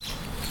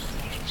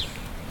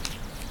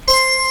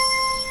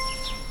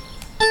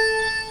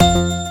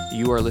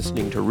You are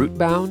listening to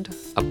Rootbound,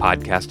 a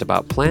podcast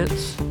about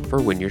plants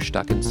for when you're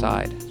stuck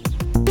inside.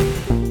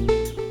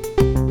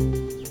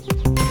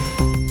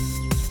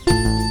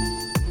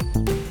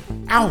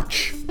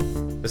 Ouch!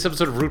 This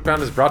episode of Rootbound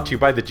is brought to you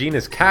by the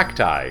genus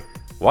cacti.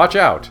 Watch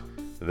out,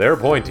 they're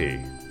pointy.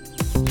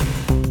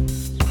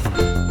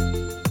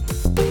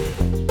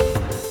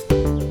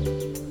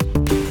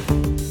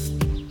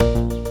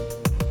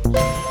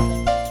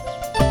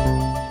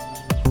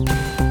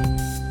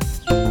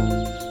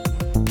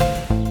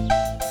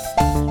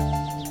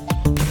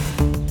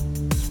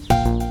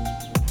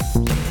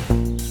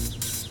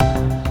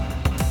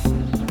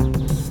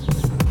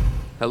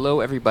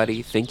 Hello,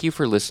 everybody. Thank you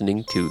for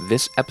listening to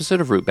this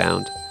episode of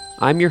Rootbound.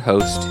 I'm your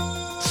host,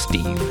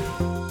 Steve.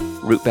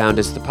 Rootbound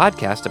is the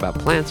podcast about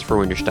plants for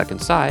when you're stuck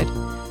inside,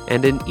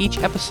 and in each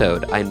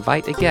episode, I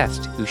invite a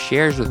guest who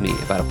shares with me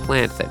about a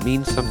plant that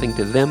means something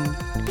to them,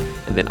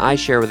 and then I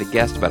share with a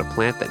guest about a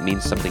plant that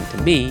means something to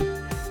me,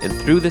 and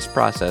through this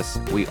process,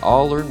 we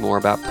all learn more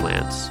about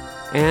plants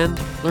and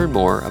learn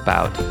more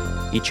about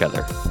each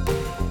other.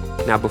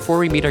 Now, before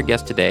we meet our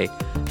guest today,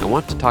 I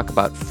want to talk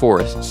about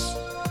forests.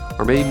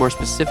 Or maybe more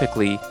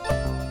specifically,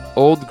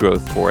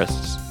 old-growth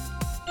forests,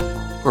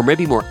 or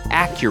maybe more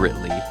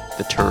accurately,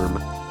 the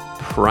term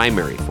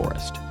primary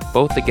forest.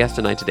 Both the guest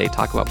and I today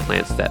talk about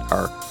plants that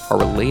are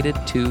related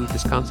to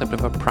this concept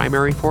of a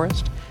primary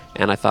forest,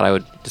 and I thought I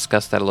would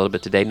discuss that a little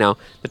bit today. Now,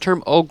 the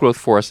term old-growth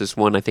forest is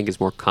one I think is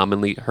more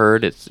commonly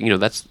heard. It's,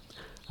 that's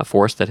a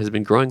forest that has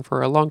been growing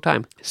for a long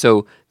time.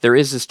 So there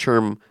is this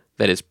term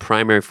that is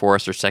primary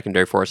forest or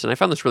secondary forest. And I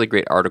found this really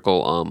great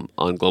article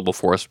on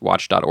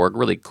globalforestwatch.org,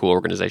 really cool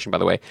organization, by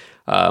the way,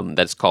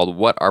 that's called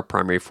What Are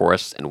Primary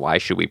Forests and Why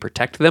Should We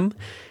Protect Them?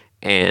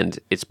 And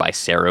it's by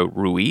Sarah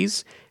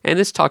Ruiz. And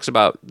this talks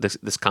about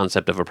this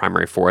concept of a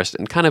primary forest.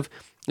 And kind of,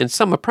 in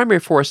sum, a primary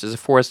forest is a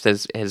forest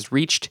that has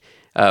reached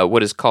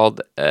what is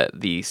called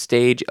the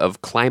stage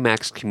of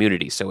climax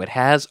community. So it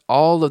has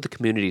all of the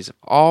communities of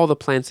all the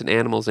plants and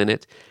animals in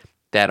it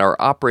that are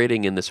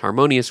operating in this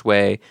harmonious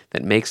way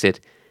that makes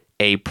it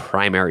a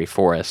primary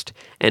forest.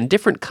 And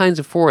different kinds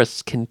of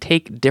forests can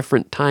take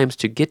different times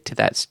to get to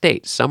that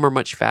state. Some are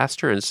much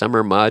faster and some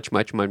are much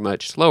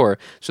slower.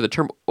 So the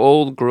term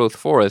old growth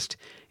forest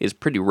is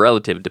pretty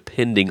relative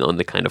depending on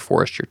the kind of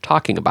forest you're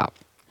talking about.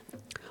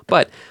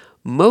 But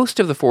most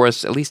of the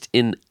forests, at least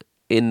in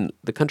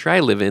the country I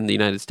live in, the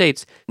United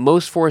States,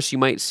 most forests you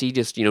might see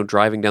just,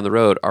 driving down the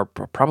road are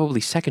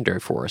probably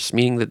secondary forests,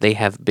 meaning that they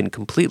have been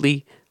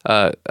completely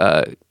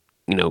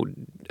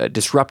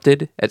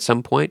disrupted at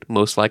some point,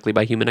 most likely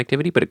by human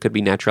activity, but it could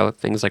be natural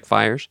things like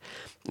fires.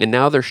 And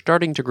now they're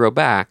starting to grow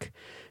back,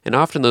 and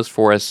often those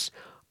forests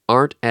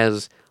aren't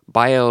as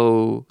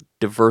biologically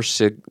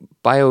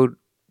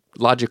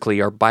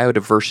or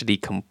biodiversity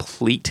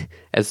complete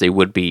as they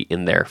would be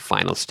in their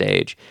final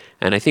stage.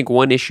 And I think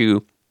one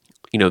issue,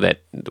 that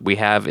we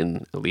have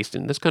at least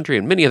in this country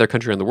and many other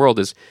countries around the world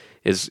is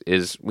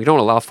we don't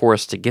allow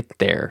forests to get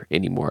there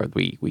anymore.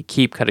 We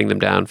keep cutting them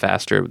down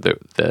faster.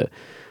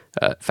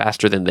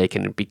 Faster than they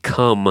can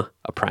become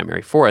a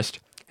primary forest.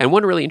 And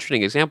one really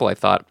interesting example I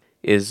thought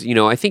is,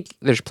 I think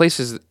there's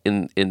places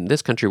in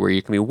this country where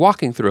you can be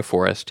walking through a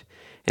forest,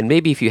 and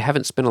maybe if you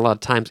haven't spent a lot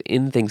of time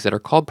in things that are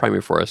called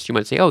primary forests, you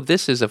might say, oh,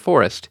 this is a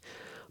forest,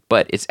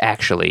 but it's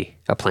actually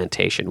a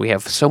plantation. We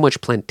have so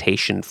much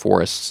plantation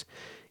forests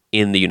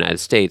in the United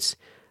States,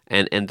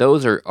 and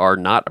those are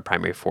not a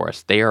primary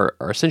forest. They are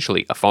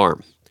essentially a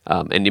farm.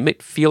 And it may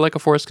feel like a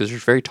forest because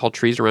there's very tall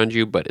trees around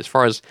you, but as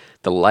far as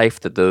the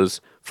life that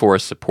those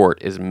forests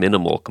support is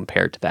minimal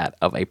compared to that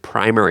of a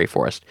primary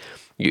forest.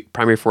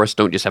 Primary forests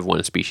don't just have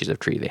one species of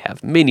tree. They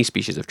have many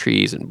species of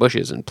trees and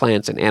bushes and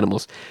plants and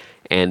animals,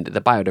 and the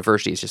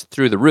biodiversity is just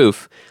through the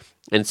roof.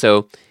 And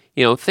so,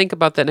 think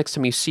about that next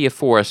time you see a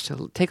forest.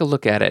 Take a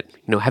look at it.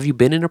 Have you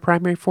been in a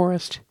primary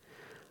forest?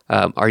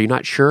 Are you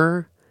not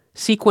sure?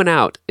 Seek one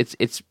out. It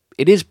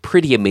is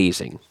pretty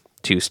amazing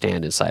to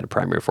stand inside a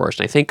primary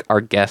forest. And I think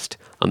our guest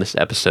on this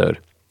episode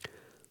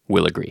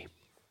will agree.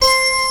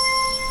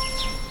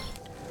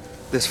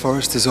 This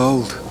forest is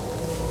old.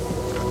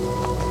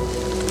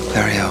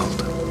 Very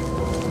old.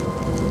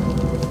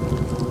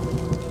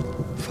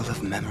 Full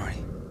of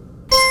memory.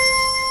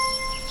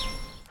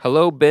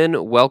 Hello,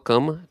 Ben.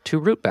 Welcome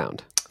to Rootbound.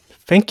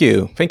 Thank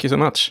you. Thank you so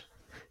much.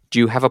 Do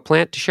you have a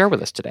plant to share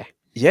with us today?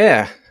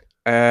 Yeah.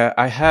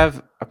 I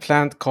have a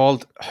plant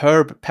called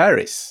Herb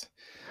Paris.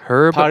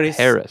 Herb Paris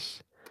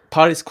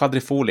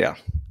quadrifolia.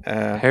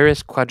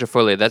 Paris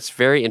quadrifolia. That's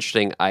very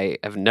interesting. I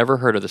have never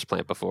heard of this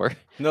plant before.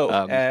 No,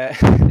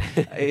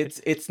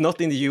 it's not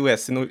in the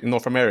US, in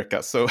North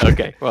America. So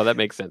okay, well that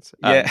makes sense.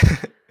 Yeah.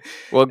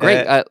 Well,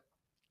 great.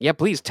 Yeah,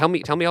 please tell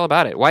me all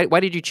about it. Why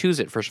did you choose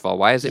it? First of all,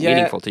 why is it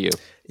meaningful to you?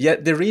 Yeah,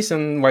 the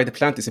reason why the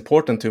plant is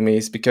important to me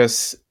is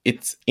because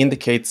it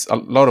indicates a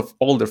lot of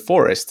older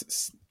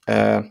forests.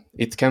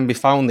 It can be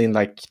found in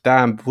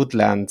damp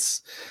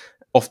woodlands,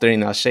 often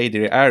in a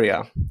shady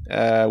area,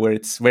 where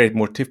it's very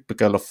more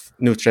typical of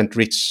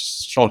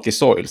nutrient-rich chalky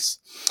soils.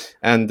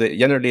 And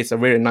generally, it's a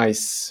very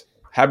nice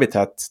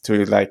habitat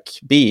to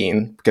be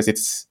in because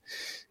it's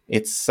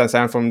Since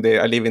I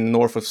live in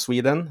north of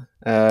Sweden.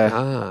 We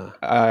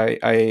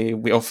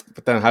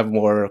often have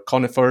more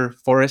conifer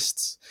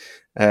forests.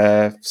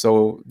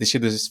 So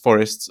deciduous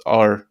forests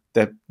are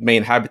the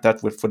main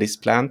habitat for this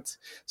plant.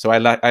 So I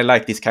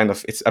like this kind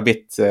of. It's a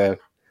bit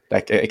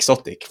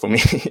exotic for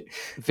me.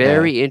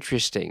 Very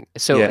interesting.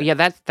 So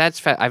yeah.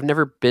 that's I've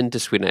never been to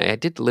Sweden. I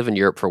did live in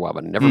Europe for a while,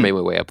 but I never Mm. made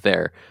my way up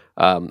there.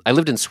 I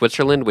lived in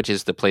Switzerland, which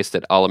is the place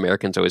that all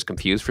Americans always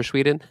confuse for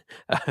Sweden.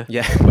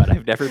 Yeah. But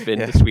I've never been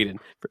Yeah. to Sweden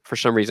for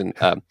some reason.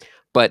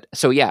 But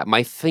so yeah,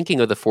 my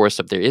thinking of the forest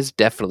up there is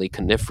definitely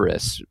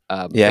coniferous.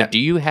 Yeah. But do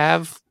you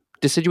have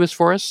deciduous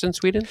forests in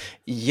Sweden?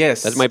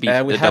 Yes. That might be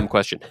a dumb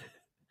question.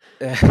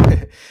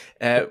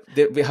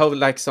 We have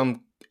like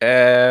some.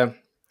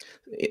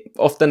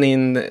 Often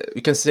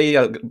you can see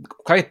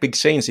quite big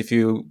change if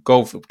you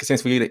go,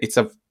 since it's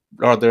a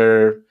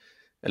rather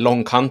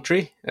long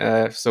country.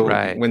 So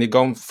Right. when you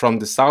go from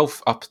the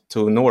south up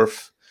to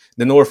north,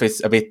 the north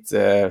is a bit.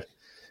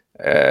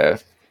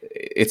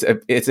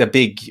 It's a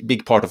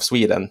big part of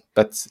Sweden,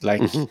 but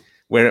like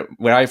where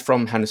I'm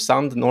from,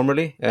 Härnösand,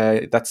 normally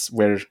that's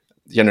where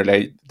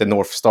generally the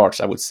north starts,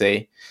 I would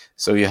say.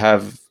 So you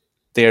have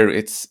there.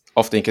 It's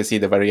often you can see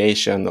the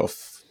variation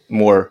of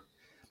more.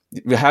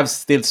 We have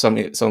still some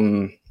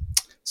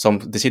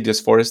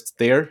deciduous forests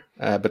there,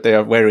 but they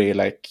are very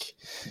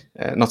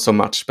not so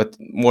much, but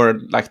more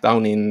like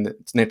down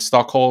near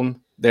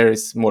Stockholm. There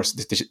is more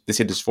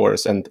deciduous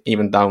forest, and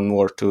even down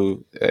more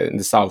to in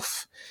the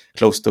south,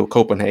 close to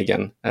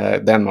Copenhagen,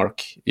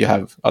 Denmark. You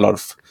have a lot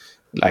of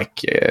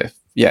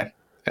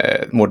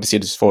more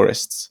deciduous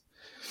forests.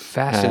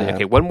 Fascinating.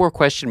 Okay, one more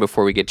question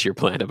before we get to your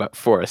plan about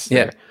forests.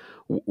 Yeah. There.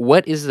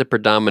 What is the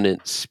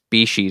predominant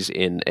species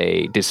in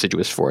a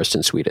deciduous forest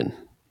in Sweden?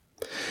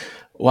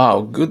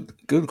 Wow, good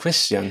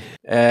question.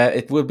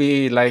 It would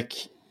be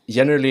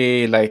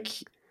generally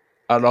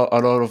a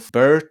lot of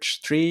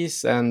birch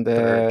trees and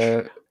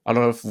a lot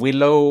of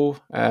willow.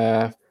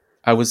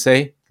 I would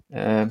say.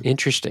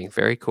 Interesting.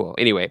 Very cool.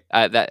 Anyway,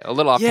 that a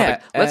little off Yeah,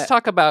 topic.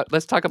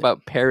 Let's talk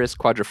about Paris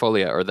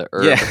quadrifolia, or the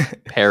herb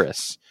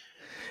Paris.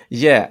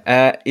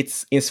 Yeah,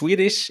 it's in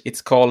Swedish.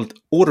 It's called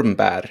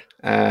ormbär,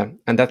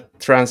 and that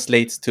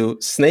translates to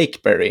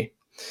snakeberry.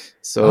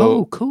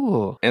 So,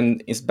 cool.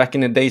 And it's back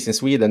in the days in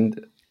Sweden.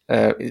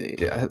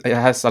 It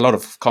has a lot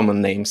of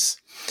common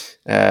names,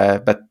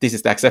 but this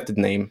is the accepted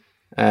name.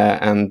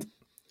 And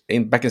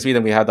back in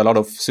Sweden, we had a lot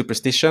of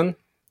superstition.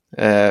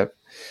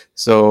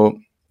 So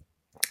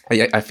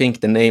I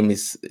think the name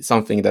is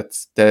something that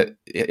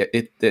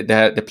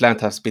the plant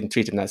has been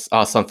treated as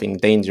something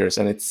dangerous,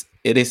 and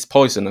it is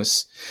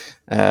poisonous.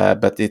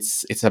 But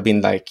it's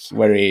been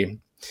very.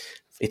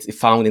 It's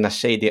found in a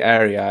shady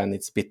area, and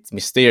it's a bit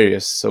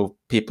mysterious. So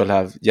people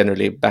have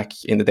generally back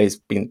in the days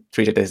been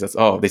treated as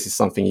this is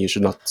something you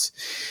should not.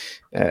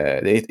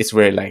 It's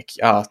very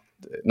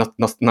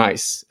not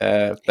nice.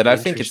 But I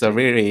think it's a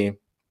very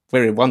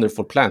very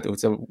wonderful plant.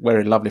 It's a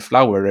very lovely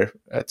flower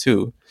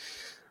too.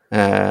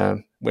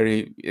 To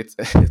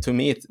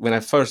me, when I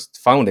first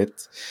found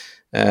it,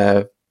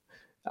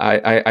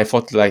 I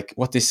thought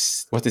what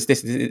is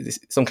this? Is this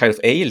some kind of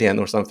alien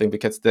or something?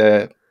 Because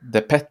the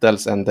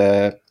petals and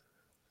the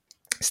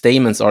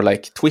stamens are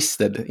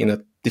twisted in a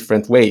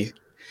different way.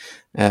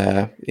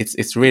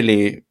 It's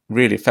really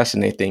really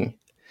fascinating.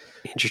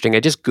 Interesting. I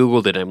just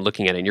Googled it. I'm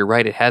looking at it. And you're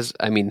right. It has.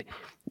 I mean,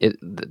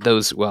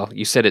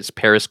 you said it's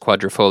Paris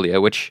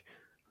quadrifolia, which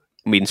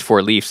means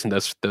four leaves, and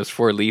those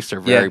four leaves are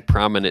very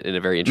prominent in a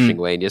very interesting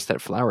way. And yes,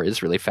 that flower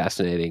is really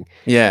fascinating.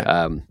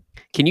 Yeah.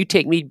 Can you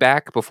take me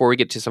back before we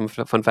get to some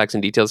fun facts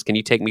and details? Can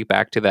you take me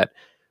back to that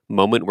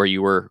moment where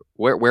you were?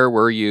 Where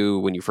were you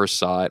when you first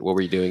saw it? What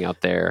were you doing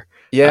out there?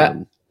 Yeah.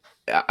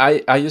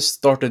 I just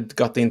started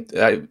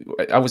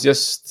I was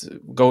just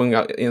going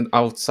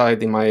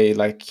outside in my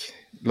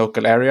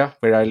local area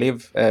where I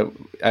live,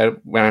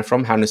 where I'm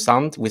from,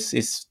 Härnösand, which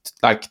is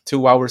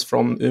 2 hours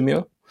from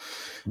Umeå.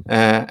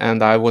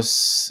 And I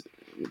was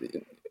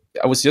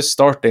just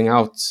starting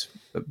out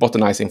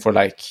botanizing for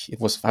it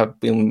was have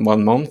been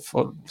 1 month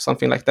or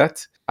something like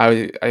that.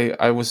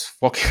 I was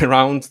walking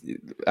around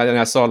and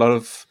I saw a lot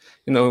of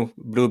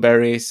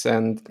blueberries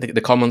and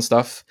the common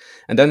stuff,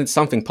 and then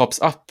something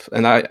pops up,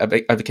 and I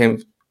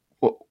became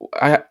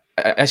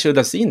I should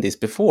have seen this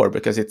before,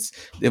 because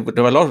there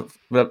were a lot of,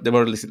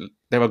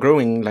 they were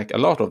growing a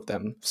lot of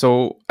them.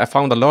 So I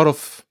found a lot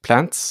of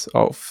plants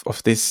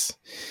of this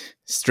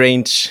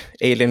strange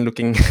alien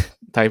looking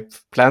type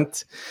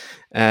plant,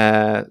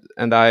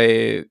 and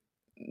I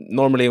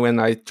normally, when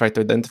I try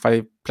to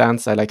identify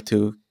plants, I like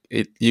to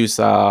use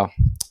a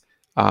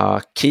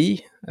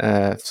key.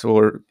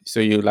 So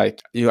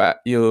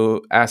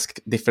you ask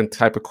different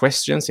type of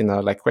questions in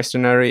a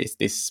questionnaire. Is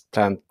this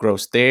plant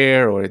grows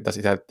there, or does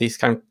it have these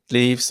kind of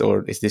leaves,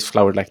 or is this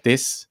flower like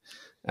this?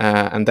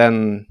 And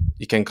then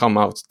you can come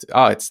out.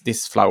 It's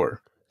this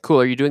flower.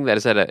 Cool. Are you doing that?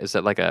 Is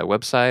that like a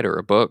website or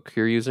a book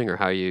you're using, or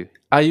how you?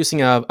 I'm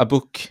using a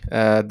book,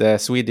 the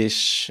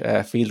Swedish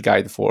Field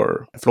Guide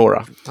for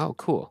Flora. Oh,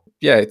 cool.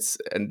 Yeah,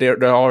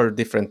 there are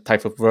different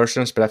type of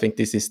versions, but I think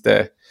this is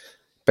the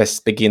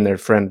best beginner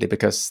friendly,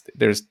 because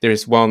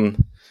there's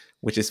one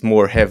which is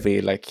more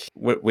heavy, like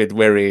with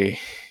very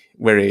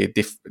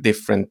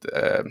different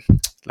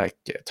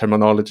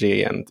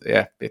terminology, and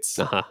it's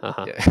yeah.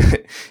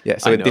 Yeah,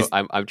 so I know.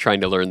 I'm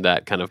trying to learn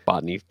that kind of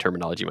botany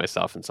terminology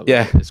myself, and some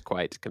Yeah. of it is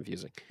quite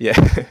confusing.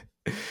 yeah.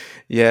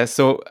 Yeah,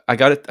 so I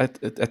got it.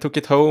 I took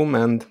it home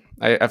and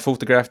I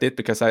photographed it,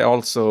 because I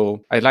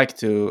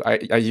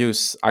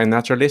use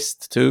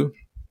iNaturalist too,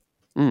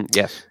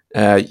 Yes.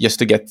 just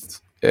to get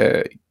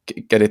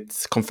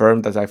it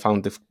confirmed that I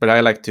found it. But I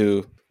like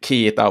to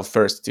key it out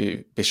first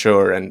to be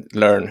sure and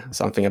learn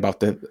something about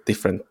the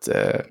different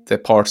the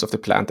parts of the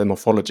plant and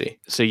morphology.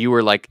 So you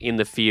were like in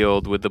the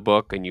field with the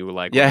book, and you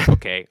were like, Yeah.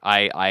 okay,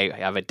 I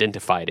have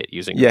identified it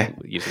using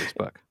this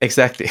book.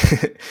 Exactly.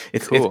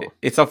 It's Cool.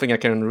 it's something I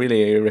can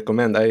really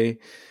recommend.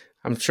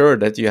 I'm sure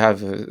that you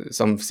have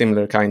some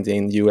similar kind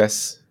in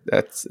US.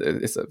 It's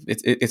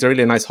a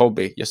really nice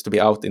hobby, just to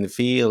be out in the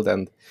field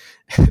and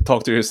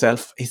talk to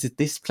yourself. Is it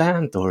this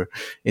plant, or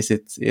is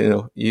it,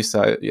 use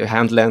your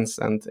hand lens?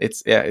 And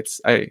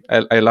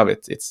I love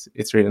it.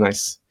 It's really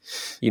nice.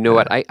 You know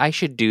what? I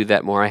should do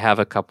that more. I have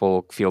a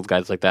couple field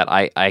guides like that.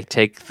 I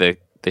take the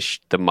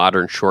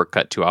modern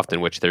shortcut too often,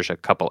 which there's a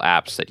couple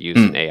apps that use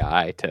an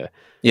AI to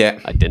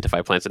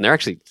identify plants, and they're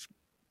actually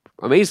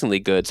amazingly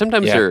good.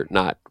 Sometimes they're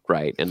not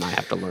right, and I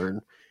have to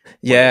learn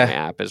when my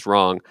app is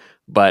wrong.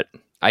 But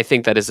I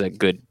think that is a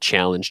good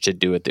challenge to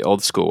do it the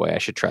old school way. I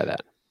should try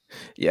that.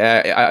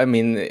 Yeah, I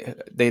mean,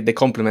 they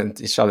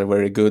complement each other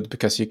very good,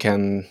 because you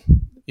can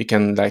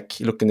like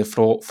look in the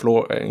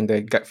floor in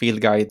the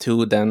field guide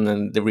too, then,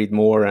 and they read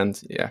more,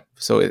 and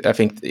so I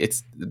think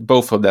it's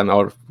both of them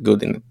are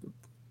good in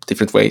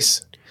different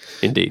ways.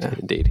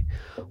 Indeed.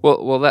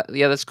 Well,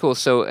 that's cool.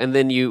 So, and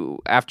then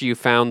after you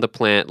found the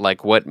plant,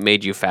 like, what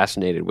made you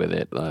fascinated with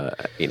it?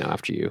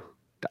 After you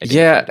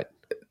identified it?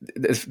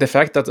 The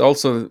fact that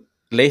also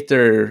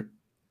later,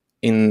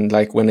 in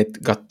like when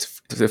it got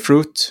the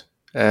fruit,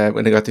 it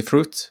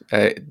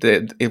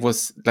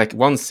was like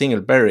one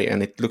single berry,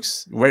 and it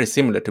looks very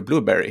similar to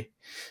blueberry,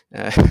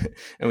 and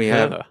we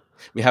have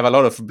a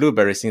lot of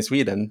blueberries in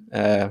Sweden.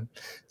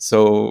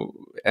 So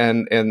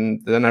and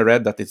then I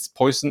read that it's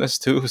poisonous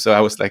too, so I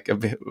was like a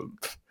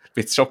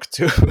bit shocked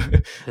too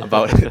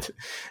about it.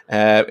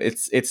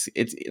 It's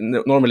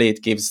normally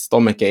it gives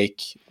stomach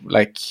ache,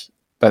 like,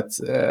 but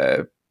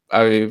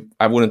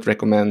I wouldn't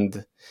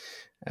recommend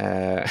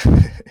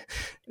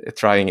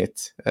trying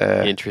it.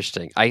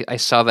 Interesting. I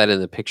saw that in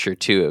the picture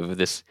too, of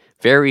this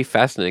very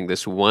fascinating.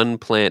 This one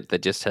plant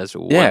that just has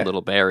one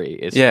little berry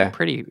is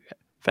pretty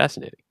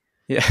fascinating.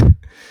 Yeah,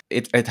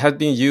 it had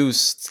been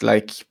used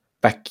like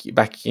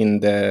back in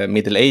the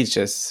Middle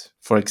Ages,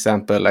 for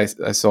example. I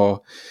saw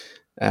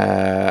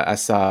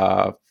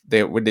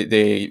they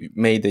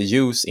made the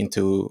juice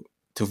into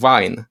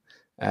wine,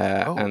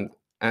 and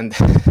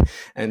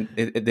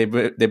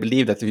they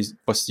believe that it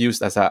was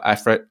used as a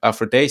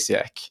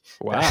aphrodisiac.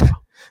 Wow.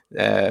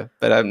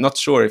 But I'm not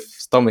sure if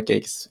stomach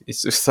aches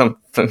is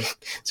something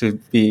to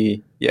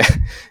be.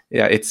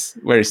 It's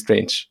very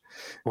strange.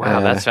 Wow,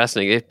 that's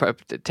fascinating.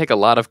 It'd take a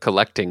lot of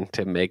collecting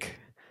to make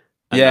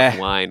enough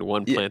wine,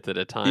 one plant at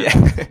a time.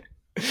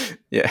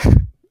 Yeah.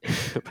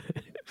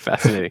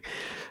 Fascinating.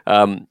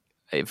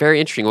 Very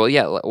interesting.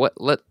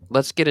 Well,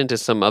 let's get into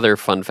some other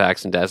fun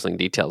facts and dazzling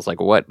details. Like,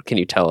 what can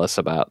you tell us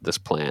about this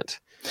plant?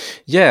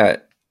 Yeah,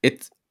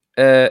 it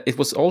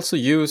was also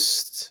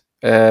used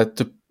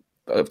to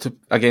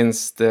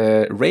against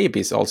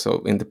rabies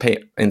also in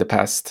the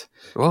past.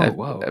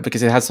 Whoa!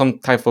 Because it has some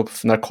type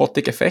of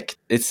narcotic effect.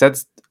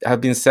 Have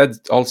been said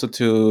also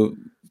to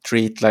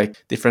treat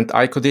like different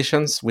eye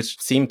conditions, which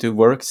seem to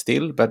work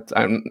still. But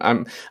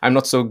I'm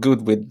not so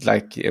good with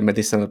like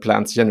medicinal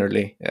plants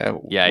generally.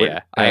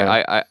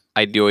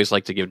 I do always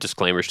like to give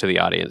disclaimers to the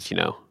audience.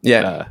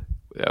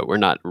 We're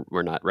not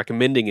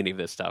recommending any of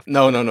this stuff.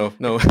 No.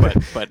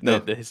 But no.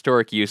 The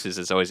historic uses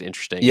is always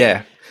interesting.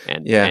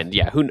 And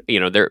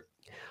they're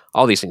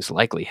all these things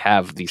likely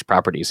have these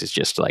properties. It's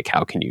just like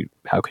how could you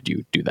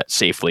do that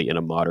safely in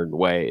a modern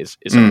way is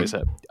always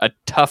a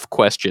tough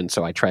question.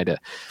 So I try to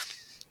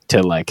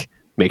like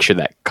make sure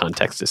that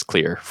context is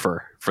clear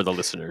for the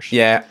listeners.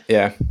 Yeah,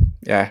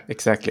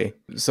 exactly.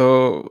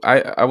 So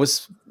I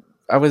was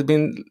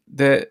been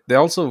there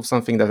also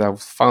something that I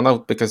found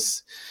out,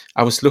 because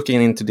I was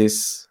looking into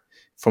this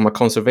from a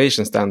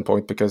conservation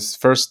standpoint, because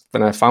first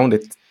when I found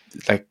it,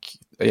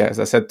 as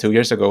I said 2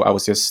 years ago, I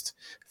was just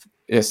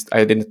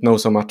I didn't know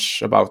so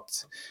much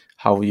about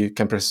how you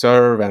can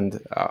preserve and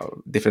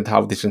how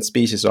different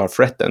species are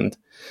threatened.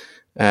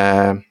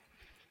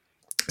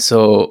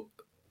 So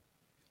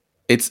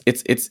it's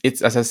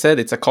as I said,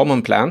 it's a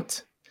common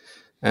plant,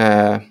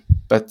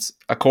 but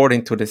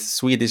according to the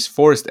Swedish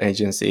Forest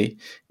Agency,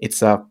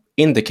 it's a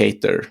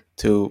indicator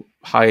to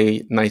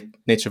high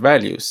nature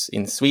values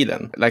in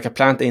Sweden. Like a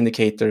plant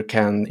indicator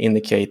can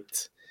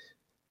indicate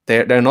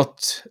they're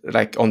not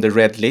like on the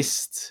red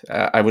list.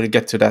 I will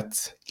get to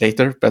that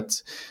later,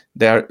 but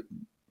they are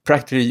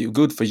practically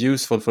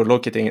useful for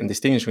locating and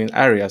distinguishing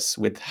areas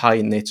with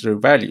high nature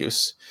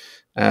values.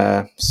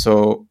 It's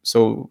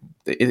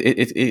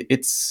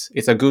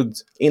a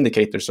good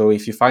indicator. So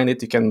if you find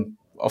it, you can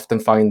often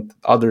find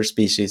other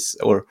species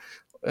or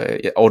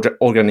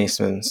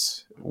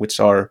organisms which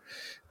are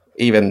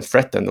even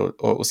threatened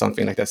or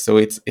something like that. So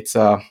it's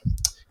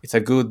a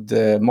good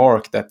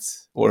mark that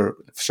or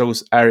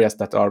shows areas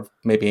that are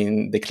maybe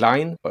in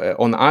decline.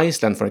 On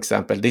Iceland, for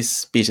example, this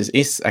species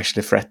is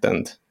actually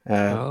threatened.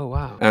 Oh,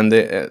 wow. And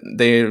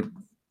there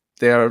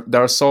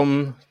are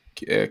some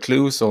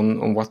clues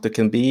on what it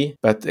can be,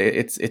 but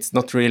it's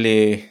not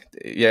really.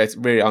 Yeah, it's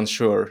very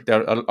unsure.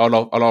 There are a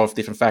lot of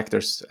different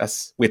factors.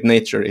 As with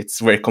nature, it's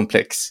very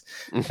complex.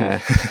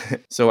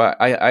 So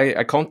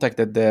I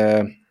contacted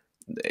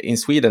in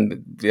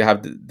Sweden. We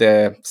have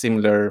the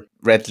similar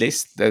red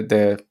list.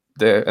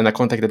 And I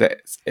contacted the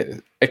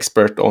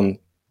expert on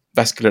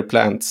vascular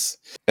plants,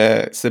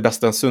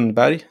 Sebastian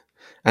Sundberg,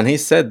 and he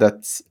said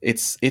that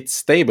it's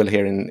stable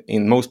here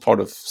in most part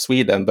of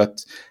Sweden,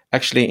 but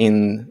actually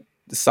in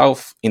the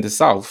south,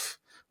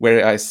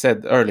 where I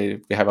said earlier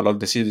we have a lot of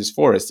deciduous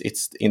forest,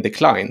 it's in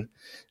decline,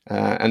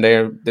 and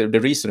the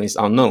reason is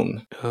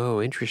unknown.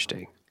 Oh,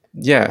 interesting.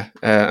 Yeah,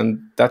 and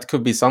that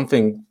could be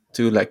something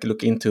to like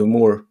look into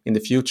more in the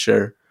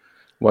future,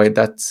 why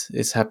that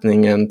is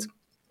happening. And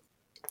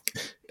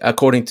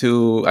according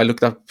to, I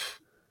looked up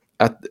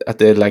at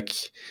the like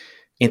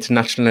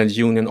International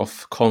Union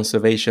of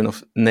Conservation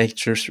of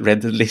Nature's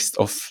red list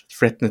of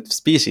threatened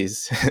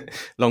species.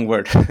 Long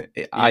word.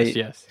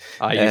 Yes.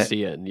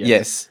 IUCN.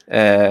 Yes.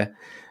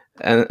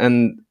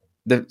 And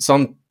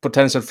some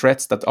potential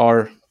threats that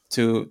are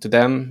to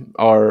them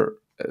are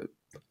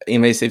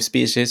invasive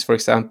species, for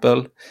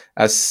example,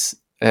 as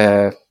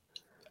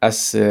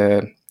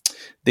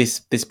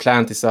this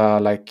plant is a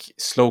like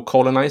slow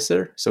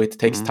colonizer, so it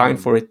takes time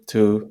for it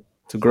to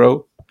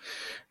grow,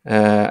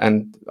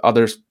 and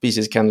other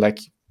species can like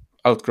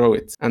outgrow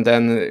it. And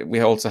then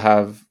we also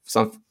have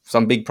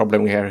some big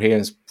problem we have here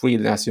in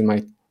Sweden, as you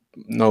might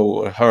know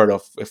or heard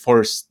of,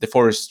 the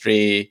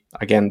forestry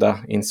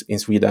agenda in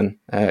Sweden.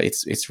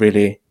 It's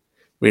really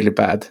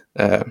bad.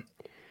 Yeah,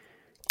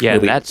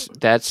 maybe.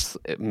 that's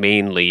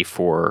mainly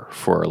for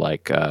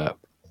like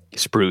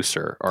spruce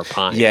or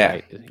pine. Yeah,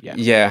 right?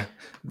 yeah.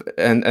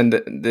 And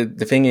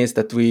the thing is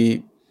that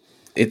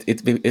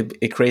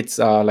it creates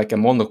like a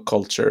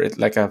monoculture. It's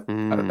like a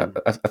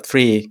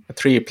tree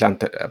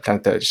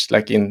plantage,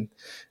 like in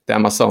the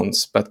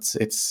Amazons, but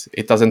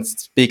it doesn't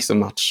speak so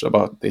much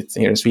about it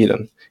here in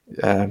Sweden.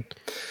 So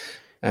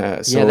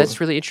Yeah, that's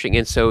really interesting.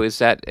 And so, is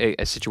that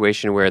a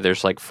situation where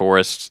there's like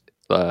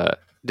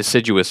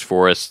deciduous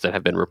forests that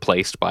have been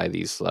replaced by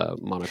these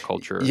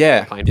monoculture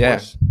pine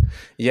forests?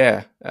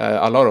 Yeah,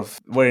 a lot of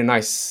very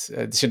nice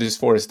deciduous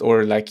forest,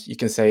 or like you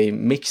can say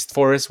mixed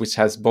forest, which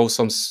has both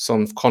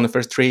some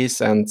conifer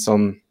trees and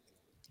some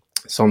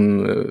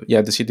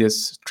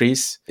deciduous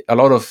trees. A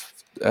lot of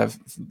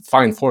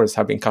fine forests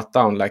have been cut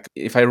down. Like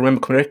if I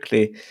remember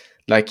correctly,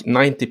 like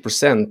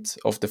 90%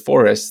 of the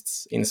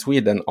forests in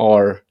Sweden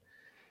are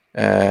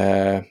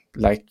a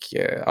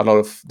lot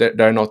of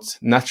they're not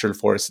natural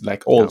forests,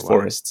 like old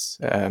forests.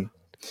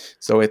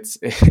 So it's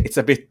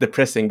a bit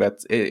depressing,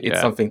 but it's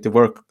something to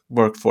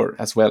work for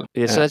as well.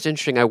 Yeah, so that's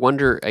interesting. I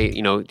wonder,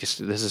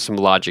 just this is some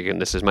logic,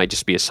 and might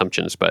just be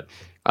assumptions, but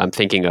I'm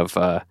thinking of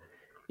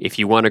if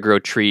you want to grow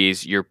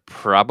trees, you're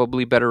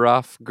probably better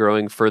off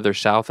growing further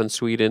south in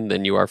Sweden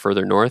than you are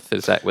further north.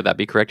 Would that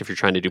be correct if you're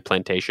trying to do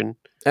plantation?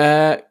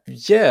 I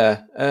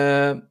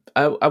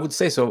would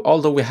say so.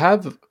 Although we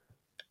have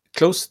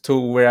close to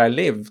where I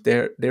live,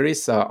 there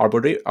is a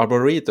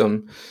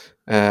arboretum.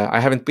 I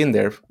haven't been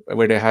there,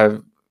 where they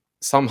have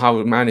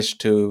somehow managed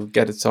to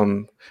get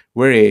some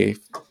very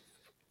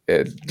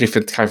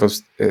different type of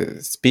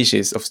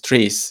species of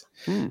trees.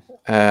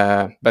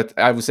 But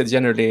I would say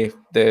generally,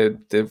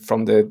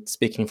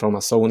 speaking from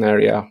a zone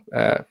area,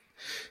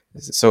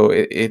 so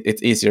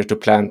it's easier to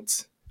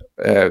plant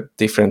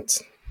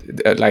different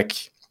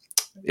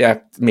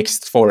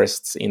mixed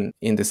forests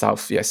in the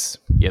south. Yes.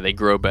 Yeah, they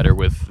grow better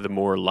with the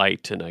more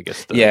light and I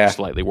guess the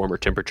slightly warmer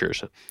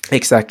temperatures.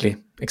 Exactly.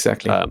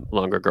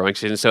 Longer growing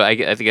season. So I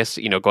guess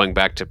going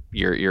back to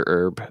your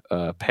herb,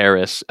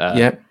 Paris.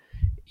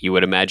 You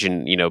would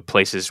imagine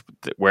places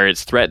where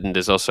it's threatened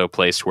is also a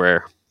place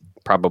where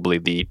probably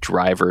the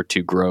driver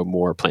to grow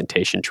more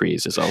plantation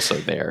trees is also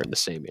there in the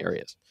same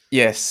areas.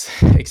 Yes,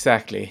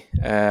 exactly.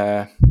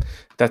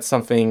 That's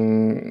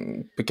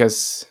something,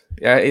 because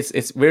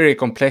it's very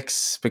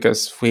complex,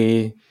 because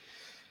we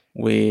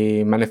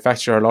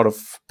manufacture a lot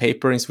of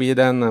paper in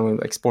Sweden and we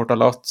export a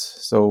lot.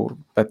 So,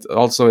 but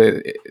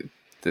also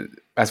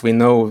as we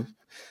know,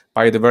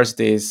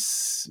 biodiversity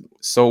is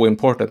so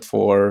important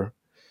for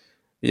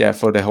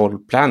the whole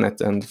planet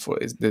and for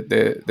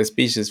the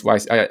species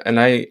wise.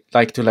 I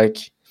like to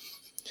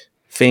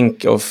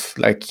think of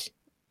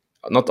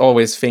not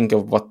always think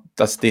of what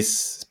does this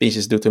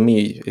species do to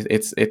me.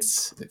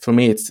 It's for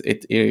me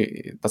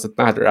it doesn't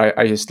matter.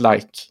 I just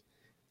like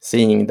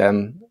seeing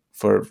them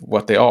for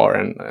what they are,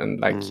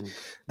 and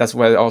that's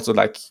why also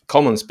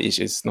common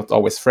species, not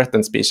always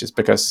threatened species,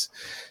 because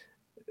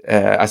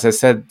as I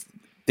said,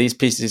 these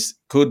species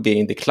could be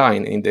in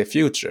decline in the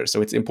future.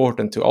 So it's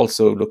important to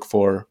also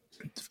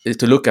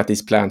look at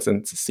these plants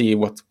and see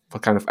what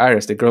kind of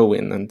areas they grow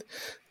in and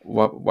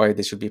why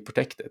they should be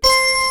protected.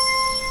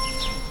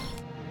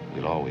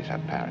 We'll always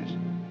have Paris.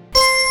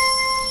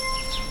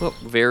 Well,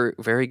 very,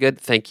 very good.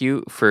 Thank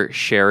you for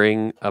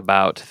sharing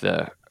about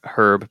the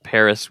herb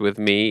Paris with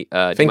me.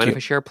 Do you mind if I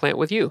share a plant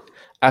with you?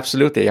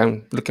 Absolutely.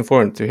 I'm looking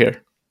forward to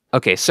hear.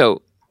 Okay,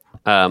 so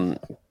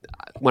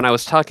when I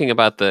was talking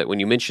about when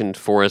you mentioned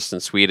forests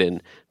in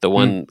Sweden, the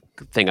one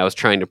thing I was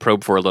trying to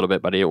probe for a little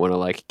bit, but I didn't want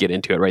to get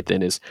into it right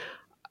then is,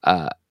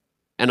 and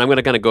I'm going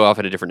to kind of go off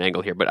at a different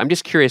angle here, but I'm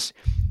just curious,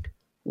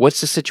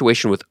 what's the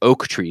situation with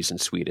oak trees in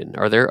Sweden?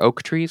 Are there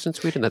oak trees in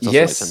Sweden? That's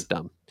also sounds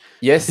dumb.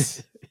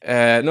 Yes.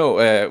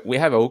 No, we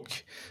have oak.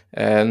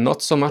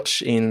 Not so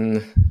much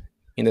in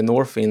the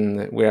north,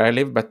 in where I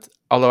live, but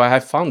although I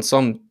have found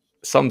some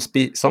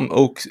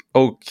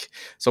oak,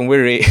 some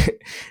very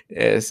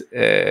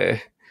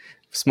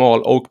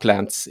small oak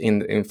plants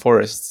in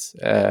forests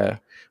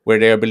where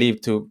they are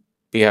believed to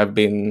have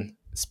been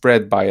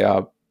spread by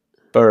a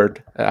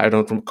bird. I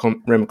don't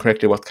remember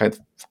correctly what kind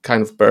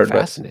of bird.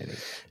 Fascinating.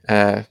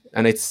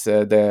 And it's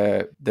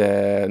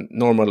the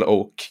normal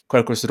oak,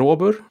 Quercus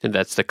robur. And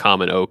that's the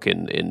common oak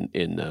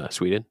in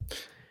Sweden?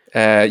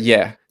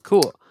 Yeah.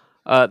 Cool.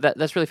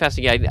 That's really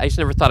fascinating. Yeah, I just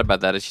never thought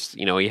about that. It's just,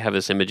 you have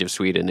this image of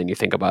Sweden and you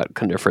think about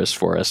coniferous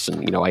forests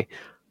and,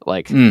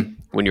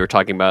 when you were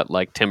talking about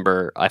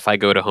timber, if I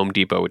go to Home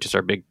Depot, which is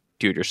our big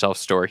do-it-yourself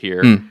store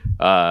here,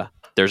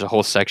 there's a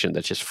whole section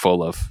that's just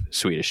full of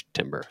Swedish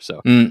timber.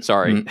 So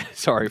sorry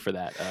for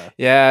that.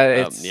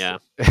 Yeah.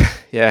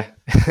 Yeah.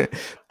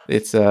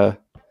 It's been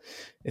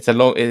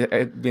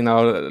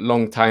a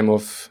long time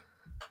of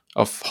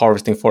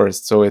harvesting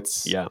forests. So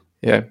it's yeah.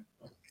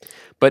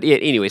 But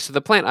anyway, so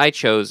the plant I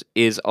chose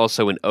is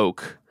also an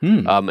oak.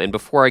 And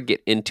before I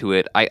get into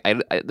it,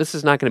 I this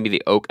is not going to be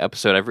the oak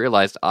episode. I've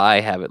realized I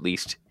have at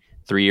least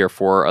 3 or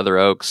 4 other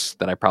oaks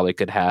that I probably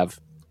could have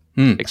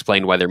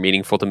explained why they're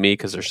meaningful to me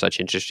because they're such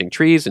interesting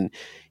trees and,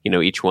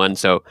 each one.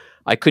 So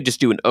I could just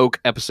do an oak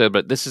episode,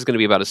 but this is going to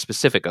be about a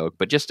specific oak,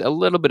 but just a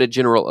little bit of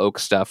general oak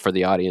stuff for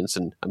the audience.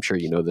 And I'm sure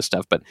you know this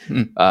stuff, but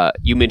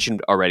you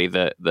mentioned already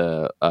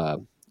the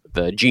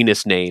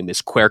genus name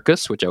is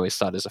Quercus, which I always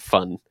thought is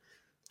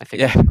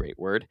that's a great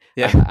word.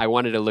 Yeah. I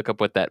wanted to look up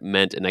what that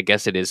meant, and I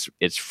guess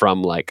it's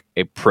from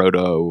a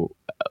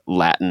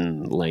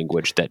Proto-Latin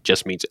language that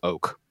just means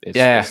oak. Which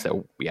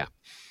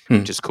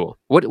is cool.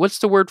 What's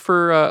the word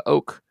for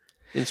oak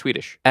in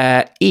Swedish?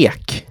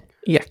 Ek.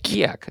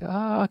 Ek.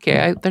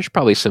 Okay. There's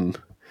probably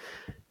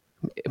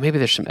maybe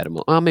there's some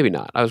maybe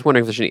not. I was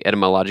wondering if there's any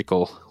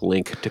etymological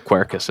link to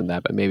Quercus in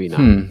that, but maybe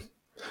not.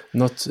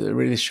 Not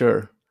really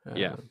sure.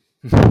 Yeah.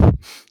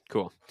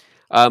 Cool.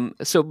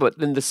 But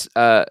then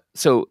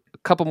so a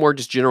couple more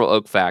just general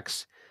oak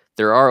facts.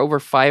 There are over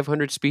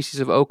 500 species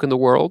of oak in the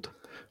world.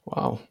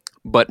 Wow.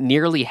 But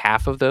nearly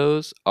half of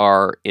those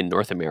are in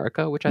North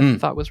America, which I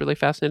thought was really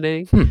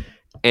fascinating.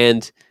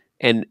 And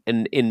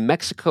in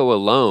Mexico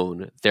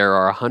alone, there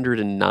are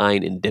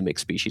 109 endemic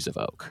species of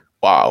oak.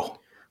 Wow.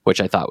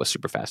 Which I thought was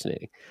super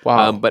fascinating.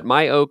 Wow. But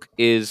my oak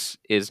is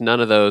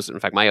none of those. In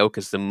fact, my oak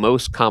is the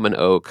most common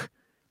oak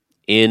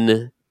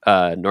in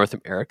North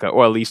America,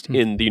 or at least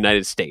in the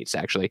United States,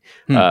 actually.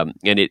 And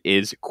it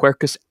is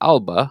Quercus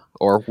alba,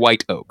 or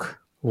white oak.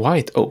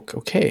 White oak,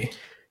 okay.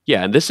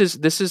 Yeah, and this is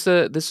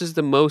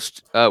the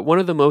most one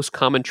of the most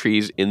common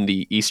trees in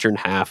the eastern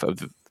half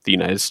of the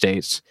United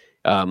States.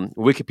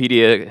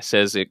 Wikipedia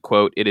says it,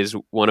 quote, "It is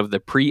one of the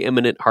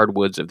preeminent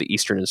hardwoods of the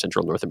eastern and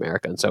central North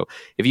America." And so,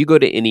 if you go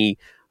to any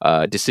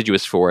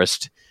deciduous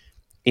forest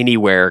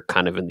anywhere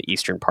kind of in the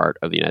eastern part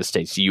of the United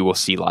States, you will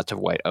see lots of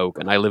white oak.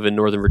 And I live in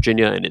Northern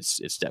Virginia, and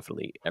it's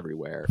definitely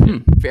everywhere.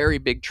 Very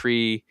big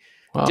tree.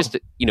 Wow. Just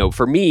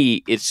for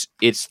me, it's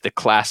the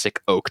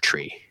classic oak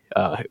tree.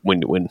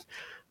 When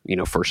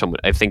for someone,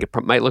 I think it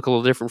might look a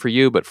little different for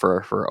you, but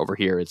for over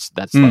here,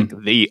 that's like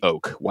the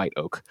oak, white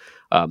oak.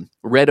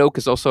 Red oak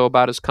is also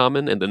about as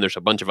common, and then there's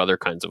a bunch of other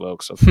kinds of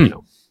oaks. So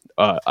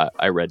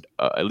I read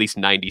at least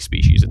 90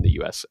 species in the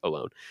U.S.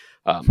 alone.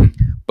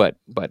 But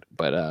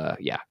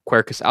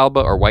Quercus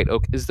alba, or white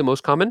oak, is the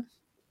most common.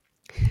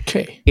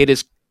 Okay. It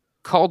is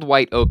called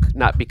white oak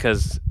not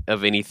because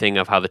of anything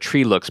of how the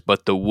tree looks,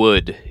 but the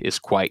wood is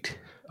quite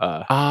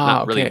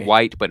not really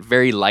white, but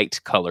very light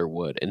color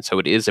wood, and so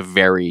it is a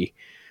very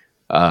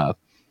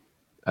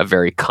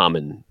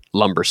common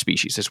lumber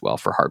species as well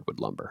for hardwood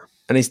lumber.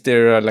 And is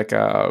there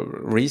a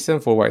reason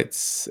for why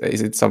is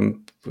it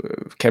some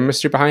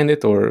chemistry behind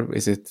it, or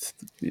is it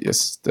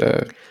just?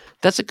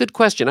 That's a good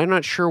question. I'm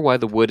not sure why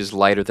the wood is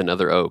lighter than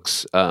other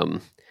oaks.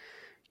 And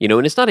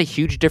it's not a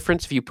huge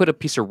difference if you put a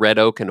piece of red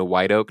oak and a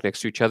white oak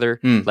next to each other.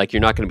 You're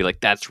not going to be like,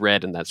 that's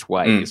red and that's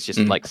white. It's just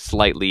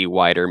slightly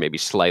whiter, maybe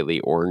slightly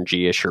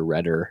orangey-ish or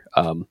redder.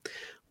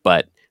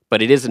 But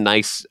it is a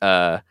nice.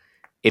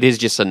 It is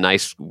just a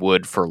nice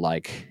wood for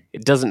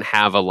it doesn't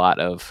have a lot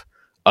of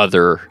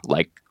other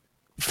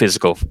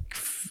physical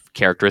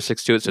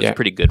characteristics to it, so Yeah. it's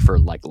pretty good for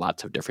like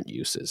lots of different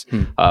uses.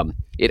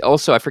 It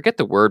also, I forget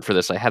the word for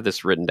this. I had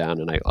this written down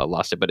and I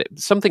lost it, but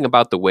something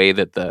about the way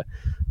that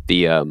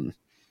the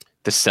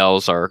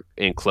cells are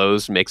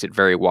enclosed makes it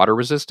very water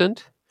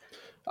resistant.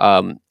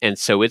 And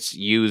so it's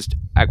used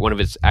at one of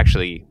its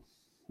actually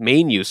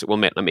main uses, well,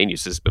 not main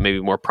uses, but maybe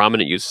more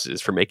prominent uses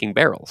is for making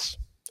barrels.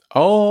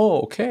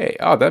 Oh, okay.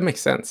 Oh, that makes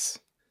sense.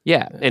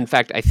 Yeah. In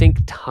fact, I think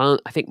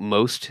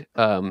most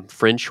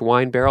French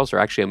wine barrels are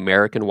actually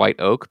American white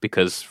oak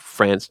because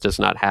France does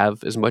not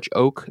have as much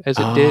oak as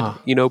it did,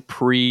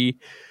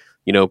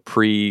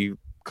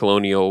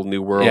 pre-colonial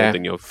New World, Yeah.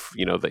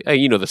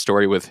 and the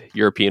story with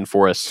European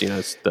forests.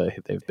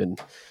 They've been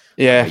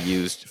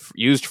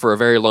used for a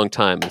very long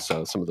time, and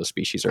so some of the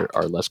species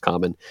are less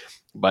common.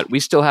 But we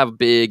still have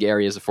big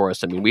areas of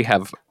forest. I mean, we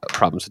have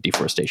problems with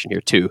deforestation here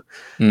too,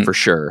 for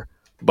sure.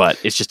 But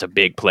it's just a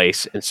big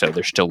place, and so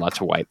there's still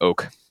lots of white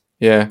oak.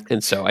 Yeah.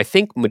 And so I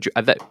think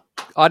that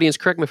audience,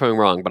 correct me if I'm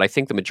wrong, but I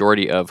think the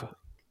majority of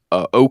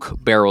oak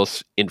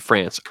barrels in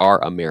France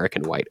are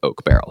American white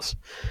oak barrels.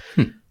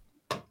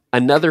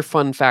 Another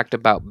fun fact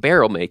about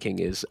barrel making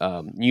is,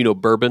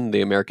 bourbon,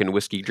 the American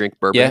whiskey drink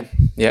bourbon.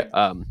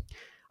 Yeah.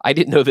 I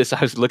didn't know this.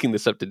 I was looking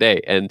this up today,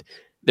 and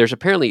there's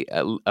apparently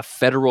a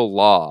federal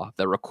law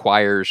that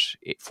requires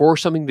for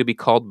something to be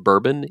called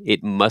bourbon,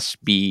 it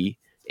must be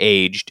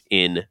aged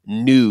in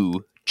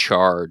new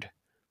charred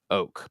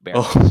oak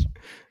barrels.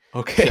 Oh,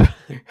 okay.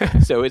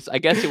 So I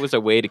guess it was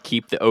a way to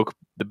keep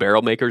the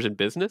barrel makers in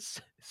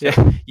business. So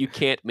Yeah. you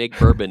can't make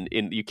bourbon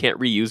you can't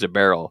reuse a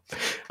barrel.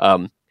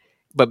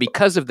 But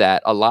because of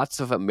that, lots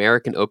of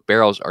American oak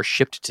barrels are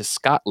shipped to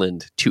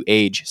Scotland to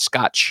age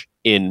Scotch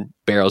in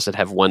barrels that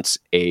have once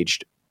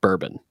aged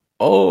bourbon.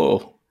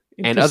 Oh,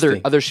 And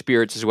interesting. other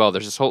spirits as well.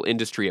 There's this whole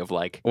industry of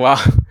like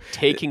Wow.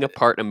 taking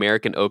apart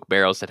American oak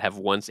barrels that have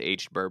once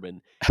aged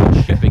bourbon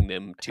and shipping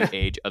them to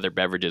age other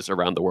beverages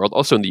around the world.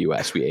 Also in the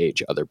U.S., we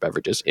age other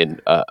beverages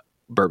in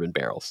bourbon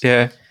barrels.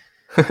 Yeah.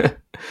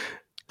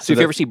 So if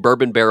you ever see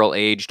bourbon barrel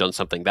aged on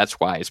something, that's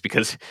why. It's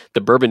because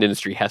the bourbon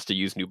industry has to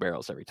use new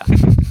barrels every time,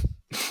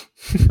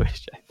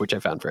 which I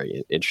found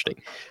very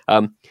interesting.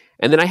 And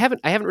then I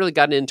haven't really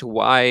gotten into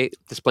why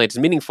this plant is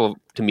meaningful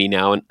to me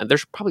now, and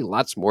there's probably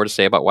lots more to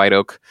say about white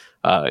oak,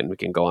 and we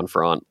can go on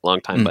for a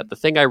long time. But the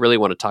thing I really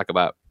want to talk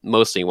about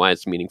mostly why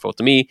it's meaningful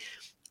to me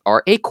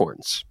are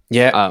acorns.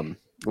 Yeah.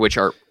 Which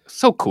are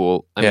so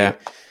cool. I Yeah. mean,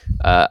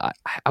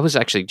 I was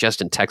actually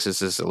just in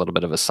Texas as a little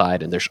bit of a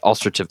side, and there's all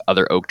sorts of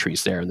other oak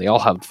trees there, and they all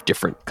have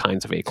different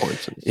kinds of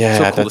acorns. And Yeah, it's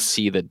so cool to that's-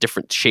 see the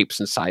different shapes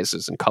and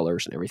sizes and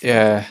colors and everything.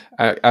 Yeah,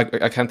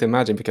 I can't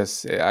imagine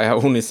because I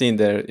have only seen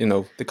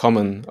the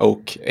common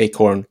oak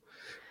acorn.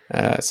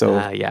 Yeah. So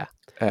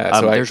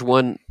There's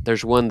one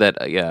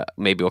that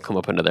maybe will come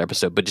up in another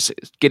episode, but just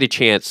get a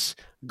chance,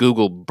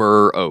 Google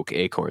bur oak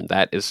acorn.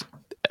 That is,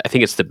 I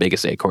think it's the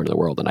biggest acorn in the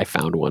world, and I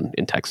found one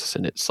in Texas,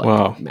 and it's like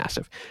Wow.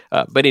 massive.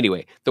 But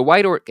anyway, the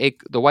white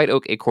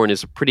oak acorn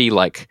is a pretty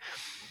like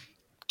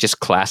just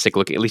classic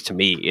looking. At least to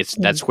me,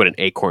 that's what an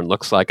acorn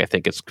looks like. I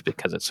think it's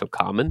because it's so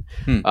common.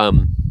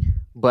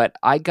 But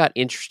I got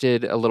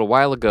interested a little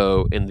while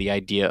ago in the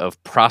idea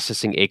of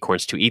processing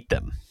acorns to eat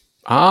them,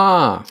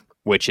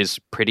 which is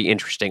pretty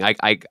interesting. I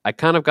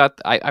kind of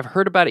I've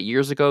heard about it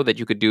years ago that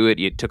you could do it.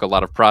 It took a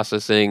lot of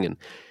processing and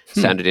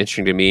sounded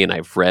interesting to me. And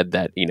I've read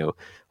that,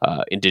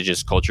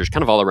 indigenous cultures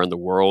kind of all around the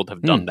world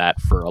have done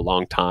that for a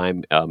long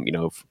time.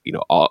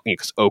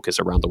 Because oak is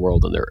around the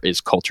world and there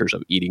is cultures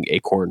of eating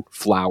acorn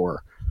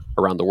flour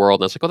around the world.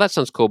 And I was like, oh, that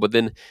sounds cool. But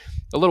then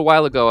a little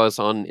while ago, I was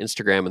on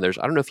Instagram and I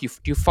don't know if do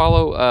you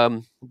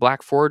follow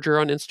Black Forager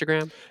on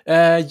Instagram?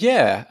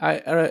 Yeah,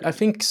 I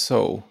think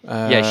so.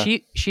 Yeah,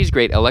 she's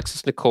great.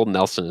 Alexis Nicole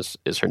Nelson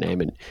is her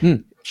name,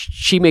 and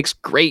she makes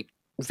great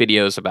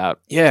videos about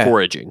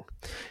foraging.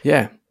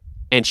 Yeah.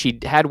 And she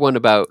had one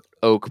about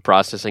oak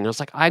processing. I was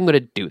like, I'm going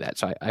to do that.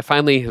 So I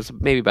finally, it was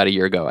maybe about a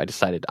year ago, I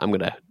decided I'm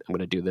going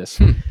to do this.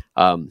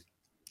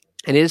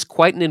 And it is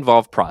quite an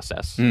involved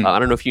process. I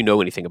don't know if you know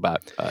anything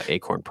about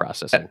acorn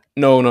processing.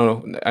 No.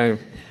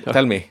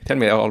 Tell me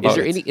all about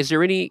it. Is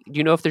there any? Do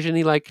you know if there's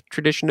any like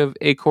tradition of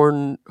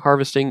acorn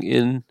harvesting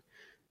in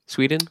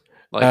Sweden?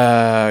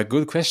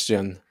 Good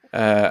question.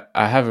 I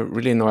have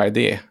really no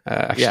idea,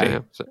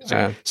 actually.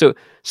 Yeah. So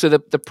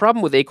the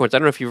problem with acorns, I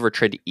don't know if you've ever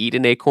tried to eat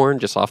an acorn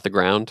just off the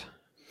ground.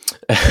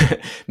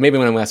 Maybe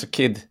when I was a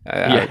kid,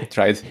 I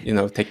tried,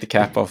 take the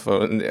cap off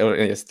or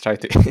just try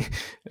to,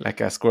 like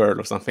a squirrel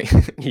or something.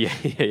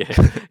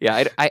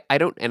 Yeah. I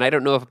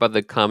don't know about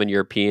the common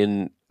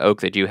European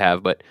oak that you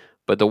have, but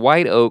the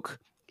white oak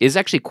is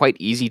actually quite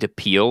easy to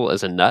peel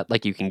as a nut.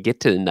 Like you can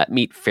get to the nut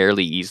meat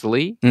fairly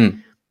easily.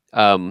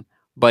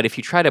 But if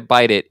you try to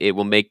bite it, it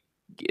will make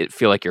it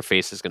feel like your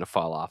face is going to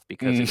fall off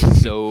because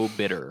it's so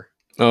bitter.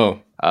 Oh,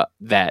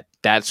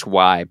 that's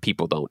why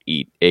people don't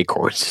eat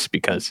acorns,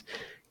 because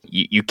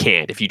you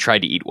can't. If you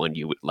tried to eat one,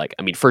 you would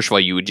first of all,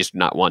 you would just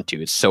not want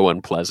to. It's so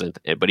unpleasant.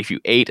 But if you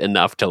ate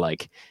enough to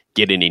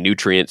get any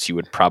nutrients, you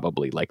would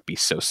probably like be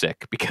so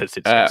sick because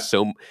it's it has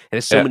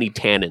so many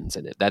tannins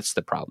in it. That's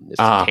the problem. It's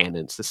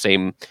tannins, the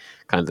same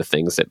kinds of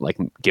things that like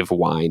give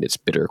wine its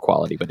bitter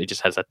quality, but it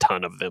just has a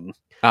ton of them.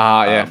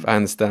 I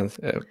understand.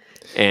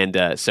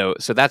 And so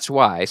that's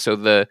why. So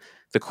the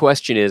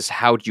question is,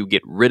 how do you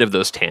get rid of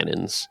those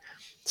tannins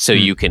so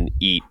you can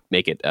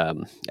make it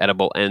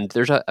edible? And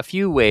there's a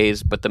few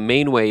ways, but the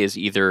main way is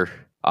either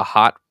a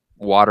hot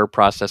water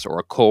process or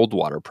a cold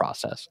water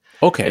process.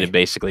 Okay. And it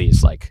basically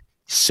is like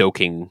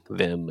soaking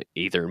them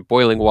either in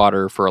boiling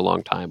water for a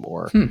long time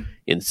or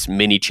in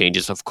many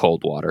changes of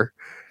cold water.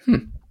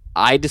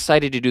 I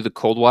decided to do the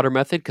cold water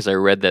method because I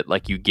read that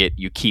like you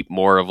keep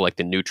more of like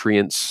the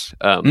nutrients.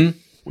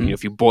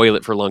 If you boil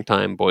it for a long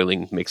time,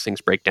 boiling makes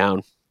things break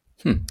down.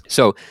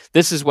 So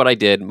this is what I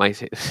did.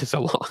 It's a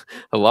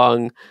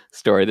long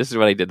story. This is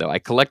what I did though. I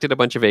collected a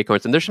bunch of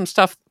acorns, and there's some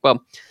stuff.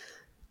 Well,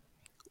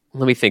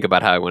 let me think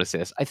about how I want to say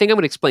this. I think I'm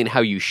going to explain how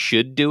you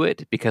should do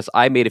it because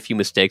I made a few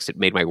mistakes that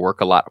made my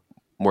work a lot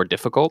more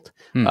difficult.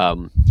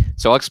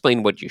 So I'll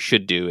explain what you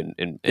should do.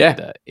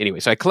 Anyway,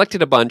 so I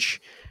collected a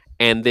bunch,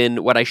 and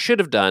then what I should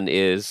have done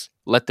is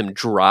let them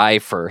dry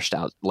first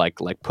out, like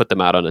put them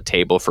out on a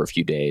table for a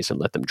few days and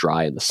let them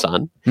dry in the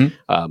sun.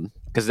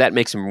 Because that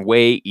makes them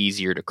way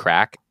easier to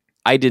crack.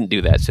 I didn't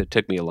do that, so it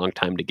took me a long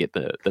time to get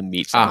the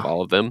meats out of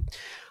all of them.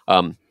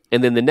 And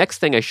then the next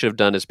thing I should have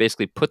done is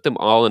basically put them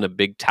all in a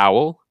big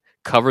towel,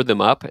 cover them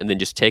up, and then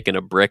just taken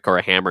a brick or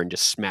a hammer and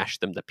just smash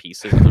them to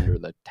pieces under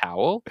the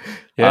towel.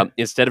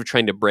 Instead of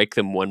trying to break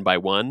them one by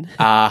one,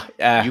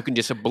 you can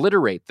just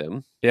obliterate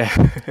them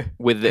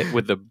with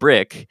the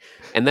brick.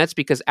 And that's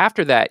because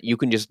after that, you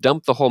can just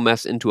dump the whole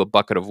mess into a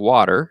bucket of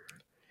water,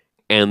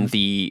 and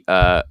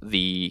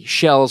the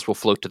shells will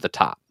float to the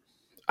top.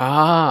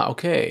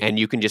 Okay. And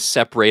you can just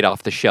separate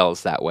off the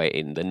shells that way,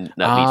 and the nut meats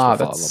will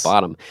fall on the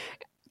bottom.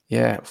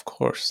 Yeah, of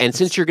course. And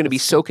since you're going to be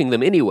soaking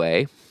them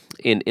anyway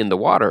in the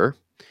water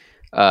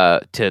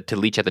to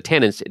leach out the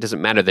tannins, it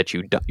doesn't matter that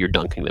you're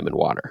dunking them in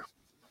water.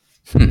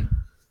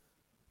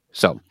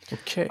 So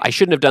I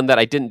shouldn't have done that.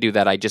 I didn't do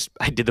that. I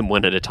did them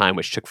one at a time,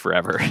 which took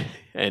forever.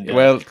 And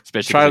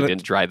especially because I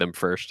didn't dry them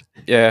first.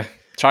 Yeah.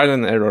 Trial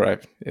and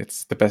error.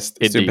 It's the best.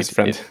 It's your best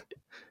friend.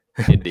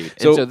 Indeed.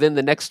 So then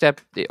the next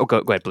step. Oh, go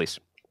ahead, please.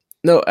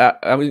 No,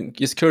 I'm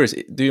just curious.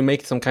 Do you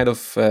make some kind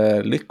of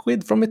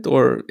liquid from it,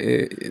 or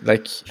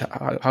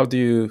how do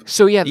you?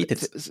 So eat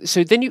it?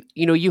 So then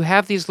you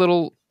have these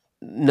little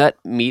nut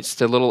meats,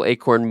 the little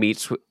acorn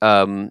meats,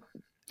 and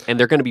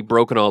they're going to be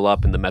broken all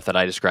up in the method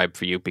I described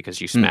for you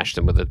because you smashed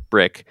them with a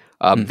brick.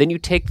 Then you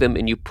take them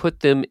and you put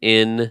them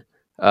in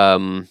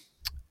a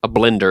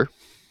blender,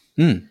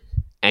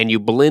 and you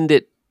blend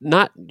it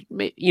not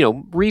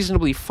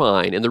reasonably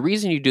fine. And the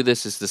reason you do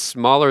this is the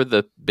smaller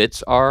the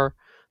bits are,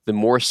 the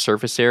more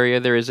surface area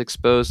there is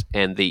exposed,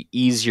 and the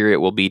easier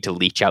it will be to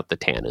leach out the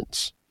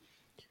tannins.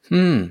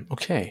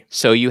 Okay.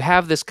 So you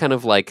have this kind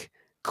of like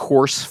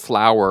coarse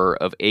flour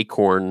of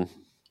acorn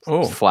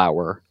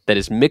flour that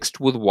is mixed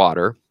with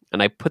water,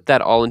 and I put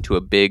that all into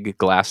a big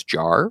glass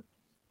jar.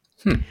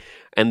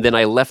 And then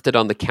I left it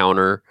on the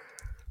counter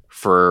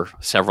for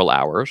several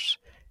hours,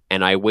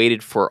 and I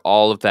waited for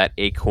all of that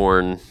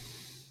acorn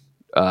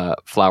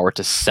flour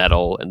to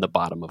settle in the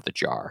bottom of the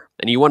jar.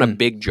 And you want a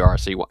big jar,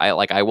 so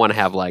I want to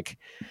have like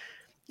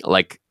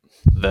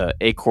the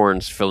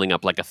acorns filling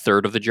up like a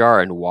third of the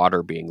jar and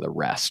water being the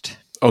rest.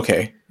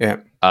 Okay,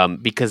 yeah.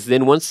 Because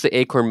then once the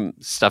acorn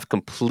stuff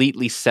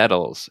completely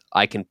settles,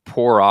 I can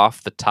pour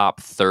off the top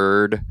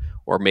third,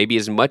 or maybe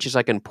as much as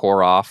I can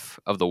pour off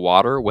of the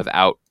water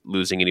without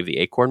losing any of the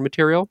acorn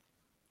material.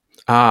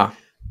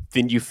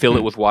 Then you fill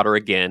it with water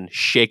again,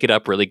 shake it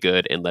up really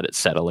good, and let it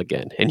settle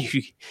again. And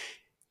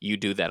you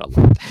do that a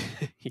lot.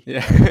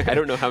 I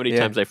don't know how many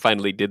times I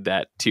finally did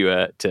that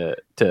to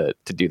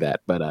do that,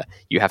 but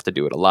you have to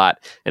do it a lot.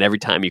 And every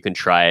time you can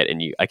try it,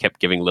 and I kept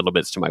giving little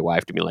bits to my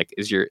wife to be like,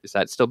 is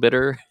that still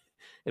bitter?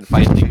 And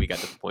finally we got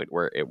to the point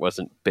where it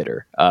wasn't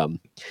bitter.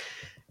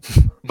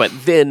 But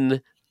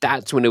then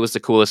that's when it was the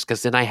coolest,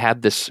 because then I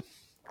had this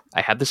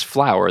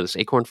flour, this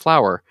acorn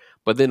flour.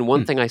 But then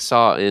one thing I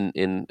saw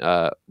in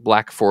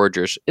Black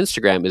Forager's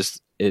Instagram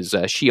is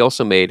she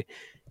also made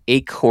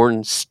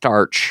acorn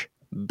starch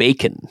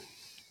bacon.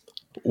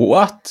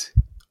 What?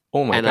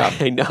 Oh my god!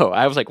 I know.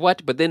 I was like,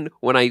 what? But then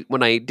when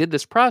I did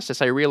this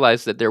process, I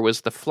realized that there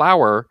was the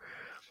flour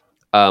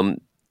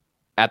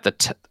at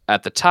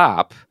the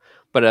top,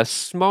 but a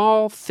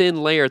small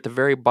thin layer at the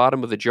very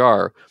bottom of the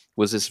jar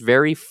was this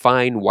very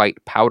fine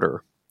white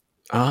powder.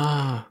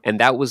 And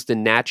that was the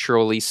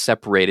naturally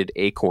separated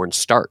acorn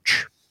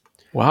starch.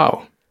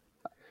 Wow.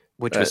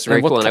 Which was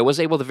very cool. And I was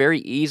able to very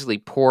easily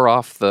pour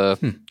off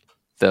the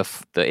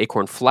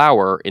acorn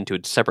flour into a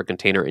separate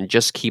container and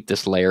just keep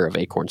this layer of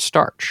acorn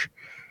starch.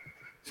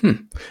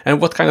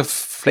 And what kind of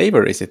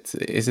flavor is it?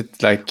 Is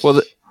it like...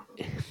 Well,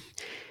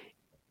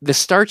 the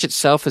starch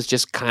itself is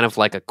just kind of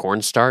like a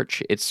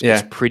cornstarch. It's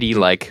pretty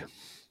like...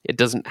 It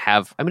doesn't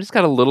have... I mean, it's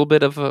got a little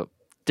bit of a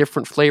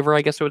different flavor,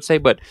 I guess I would say.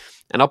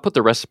 And I'll put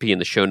the recipe in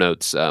the show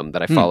notes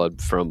that I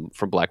followed from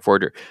Black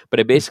Forger.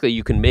 But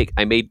you can make.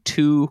 I made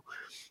two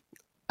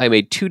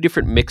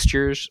different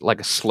mixtures, like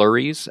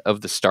slurries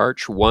of the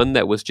starch. One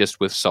that was just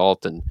with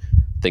salt and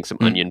I think some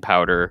onion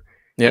powder,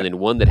 and then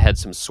one that had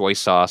some soy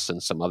sauce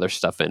and some other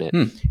stuff in it.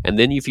 And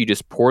then if you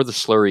just pour the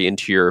slurry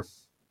into your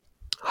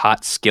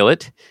hot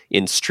skillet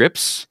in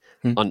strips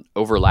on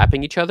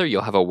overlapping each other,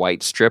 you'll have a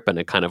white strip and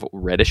a kind of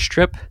reddish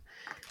strip,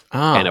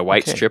 and a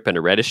white strip and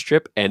a reddish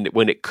strip. And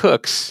when it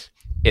cooks,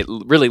 it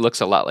really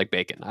looks a lot like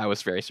bacon. I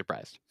was very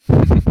surprised.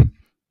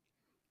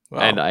 Wow.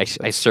 And I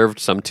served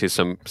some to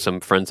some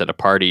friends at a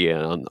party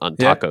on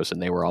tacos,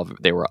 and they were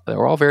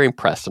all very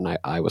impressed, and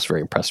I was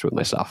very impressed with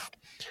myself.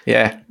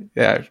 Yeah.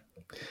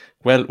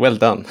 Well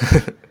done.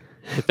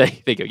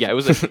 Thank you. Yeah, it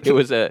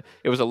was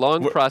a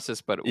long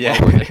process, but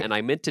well worth it. And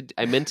I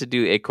meant to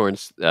do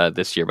acorns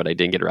this year, but I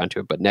didn't get around to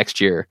it. But next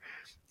year,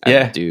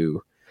 I'll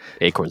do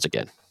acorns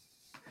again.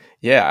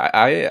 Yeah,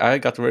 I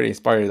got very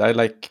inspired. I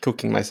like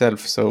cooking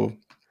myself, so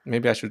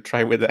maybe I should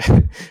try with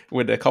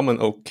a common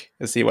oak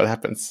and see what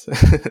happens.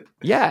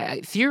 Yeah,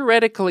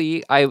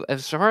 theoretically,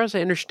 as far as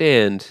I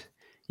understand,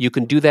 you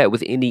can do that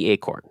with any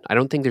acorn. I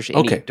don't think there's any.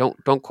 Okay.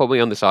 Don't quote me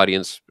on this,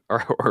 audience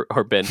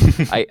or Ben.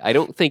 I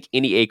don't think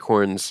any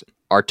acorns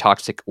are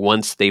toxic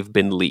once they've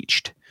been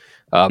leached.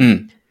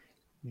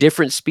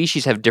 Different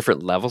species have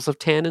different levels of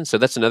tannin, so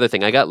that's another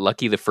thing. I got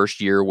lucky. The first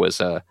year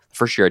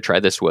I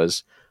tried this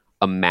was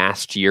a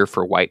mast year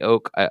for white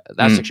oak.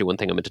 That's actually one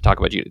thing I meant to talk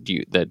about.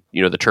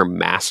 The term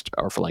mast,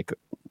 or for like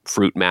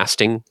fruit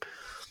masting.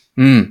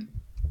 Are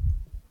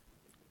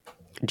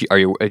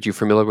you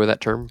familiar with that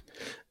term?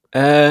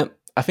 I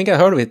think I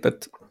heard of it,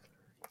 but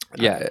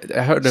yeah,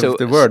 I heard of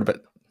the word,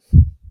 but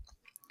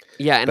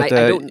yeah, and I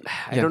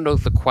don't know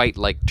the quite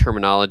like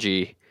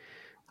terminology,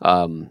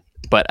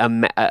 but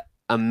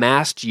a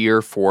mast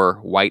year for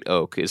white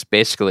oak is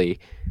basically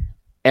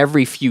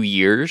every few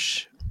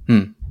years.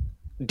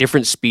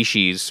 Different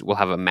species will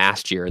have a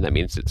mast year, and that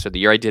means so the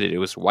year I did it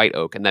was white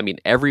oak, and that means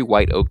every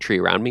white oak tree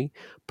around me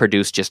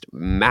produced just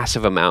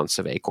massive amounts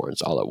of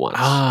acorns all at once.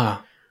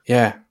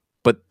 Yeah.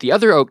 But the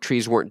other oak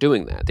trees weren't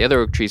doing that. The other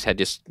oak trees had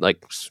just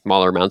like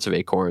smaller amounts of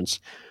acorns,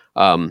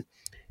 and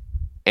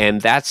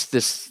that's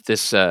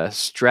this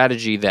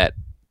strategy that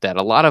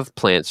a lot of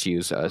plants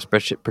use,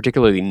 especially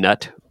particularly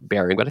nut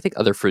bearing, but I think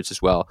other fruits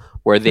as well,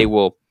 where they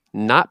will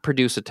not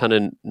produce a ton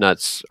of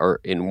nuts or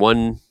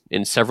in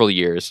several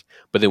years,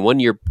 but then one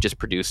year just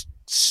produce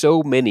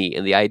so many.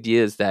 And the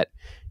idea is that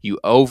you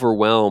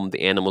overwhelm the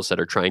animals that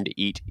are trying to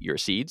eat your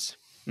seeds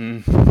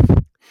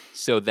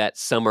so that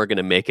some are going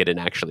to make it and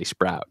actually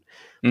sprout.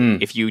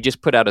 If you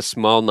just put out a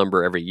small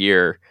number every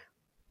year,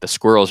 the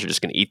squirrels are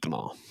just going to eat them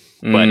all.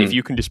 But if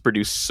you can just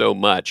produce so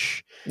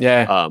much,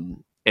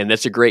 and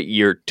that's a great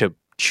year to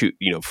shoot,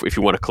 if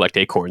you want to collect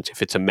acorns,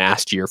 if it's a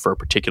mast year for a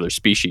particular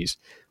species,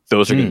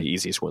 those are going to be the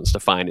easiest ones to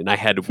find. And I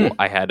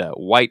had a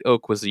white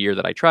oak was the year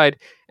that I tried.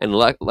 And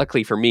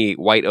luckily for me,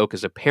 white oak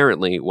is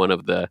apparently one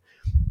of the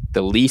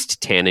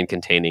least tannin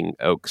containing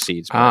oak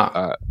seeds.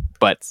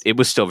 But it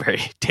was still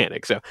very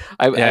tannic. So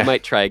I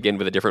might try again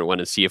with a different one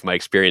and see if my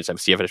experience,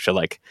 see if I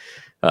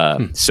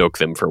should soak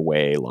them for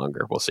way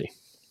longer. We'll see.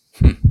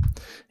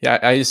 Yeah,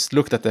 I just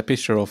looked at the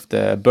picture of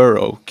the bur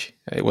oak.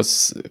 It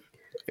was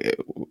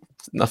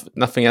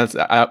nothing else.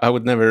 I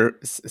would never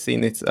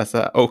seen it as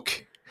an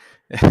oak.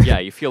 Yeah,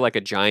 you feel like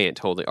a giant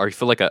holding, or you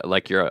feel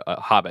like you're a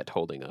hobbit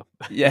holding up.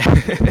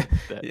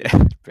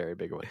 That very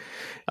big one.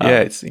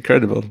 It's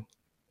incredible.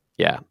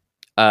 Yeah.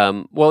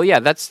 Well,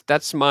 yeah,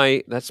 that's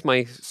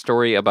my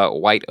story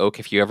about white oak.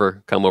 If you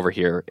ever come over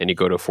here and you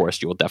go to a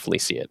forest, you will definitely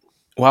see it.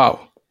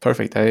 Wow,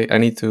 perfect. I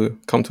need to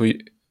come to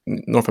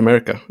North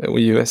America, or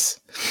US.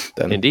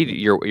 Then indeed,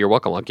 you're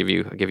welcome. I'll give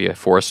you a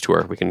forest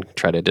tour. We can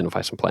try to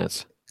identify some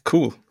plants.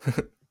 Cool.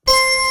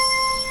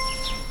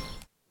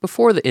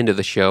 Before the end of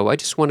the show, I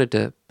just wanted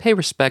to pay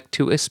respect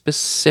to a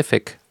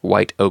specific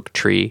white oak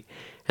tree,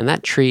 and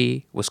that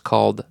tree was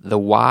called the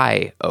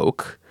Y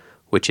oak,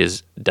 which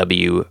is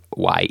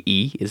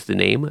W-Y-E is the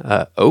name,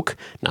 oak,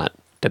 not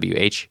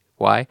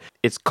W-H-Y.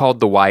 It's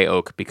called the Y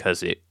oak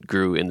because it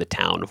grew in the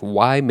town of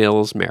Y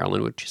Mills,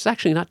 Maryland, which is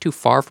actually not too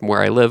far from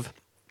where I live.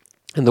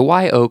 And the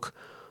Y oak,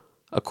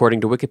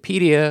 according to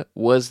Wikipedia,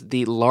 was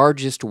the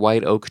largest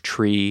white oak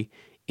tree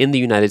in the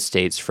United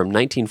States from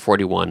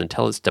 1941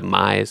 until its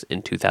demise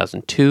in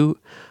 2002.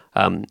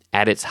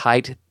 At its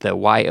height, the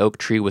Y oak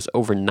tree was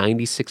over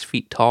 96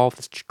 feet tall.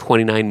 That's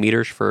 29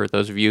 meters for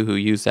those of you who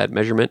use that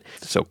measurement.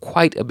 So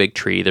quite a big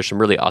tree. There's some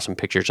really awesome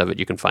pictures of it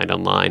you can find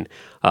online.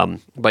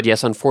 But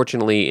yes,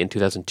 unfortunately, in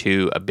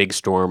 2002, a big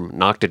storm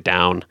knocked it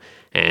down,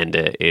 and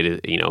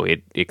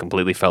it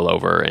completely fell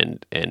over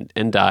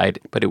and died.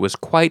 But it was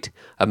quite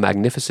a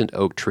magnificent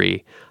oak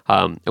tree.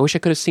 I wish I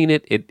could have seen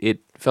it. It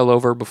fell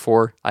over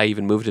before I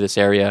even moved to this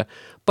area.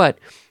 But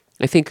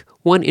I think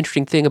one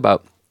interesting thing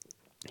about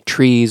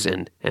trees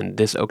and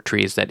this oak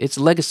tree is that its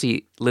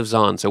legacy lives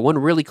on. So one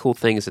really cool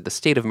thing is that the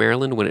state of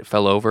Maryland, when it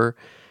fell over,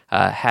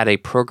 had a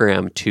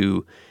program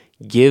to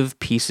give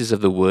pieces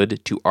of the wood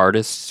to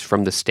artists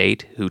from the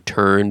state who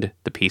turned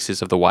the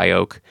pieces of the Y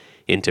oak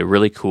into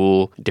really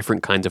cool,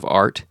 different kinds of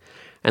art.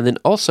 And then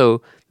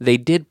also, they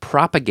did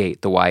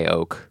propagate the Y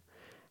oak.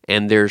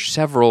 And there's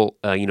several,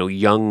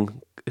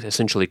 young,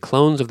 essentially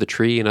clones of the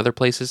tree in other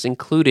places,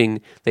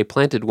 including they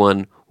planted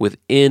one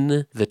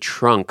within the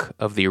trunk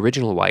of the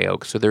original Y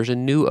oak. So there's a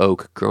new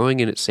oak growing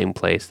in its same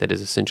place that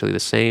is essentially the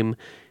same.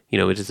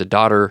 It is a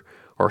daughter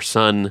or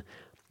son,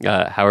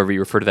 however you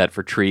refer to that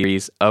for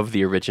trees, of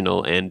the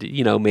original. And,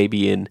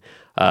 maybe in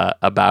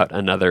about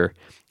another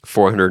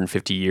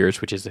 450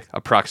 years, which is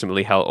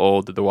approximately how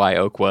old the Y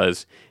oak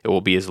was, it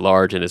will be as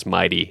large and as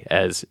mighty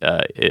as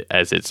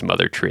its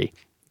mother tree.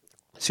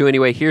 So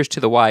anyway, here's to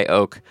the Y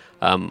oak.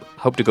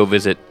 Hope to go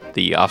visit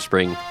the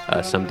offspring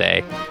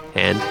someday.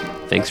 And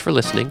thanks for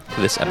listening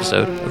to this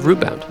episode of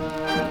Rootbound.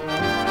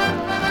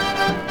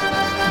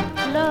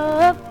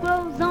 Love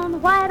grows on the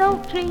white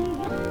oak tree.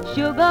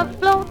 Sugar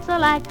floats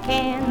like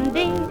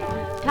candy.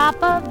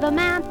 Top of the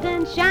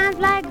mountain shines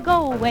like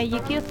gold where you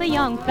kiss a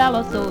young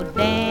fellow so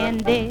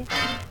dandy.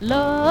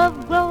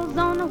 Love grows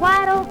on the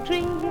white oak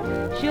tree.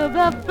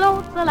 Sugar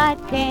floats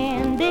like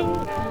candy.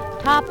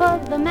 Top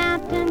of the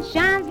mountain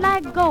shines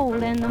like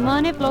gold and the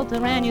money floats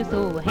around you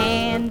so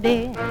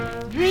handy.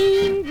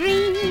 Dream,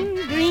 dream,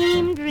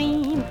 dream,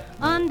 dream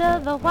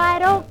under the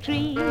white oak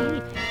tree.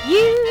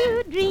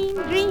 You dream,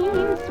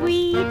 dream,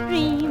 sweet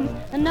dreams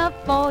enough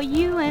for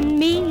you and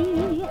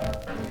me.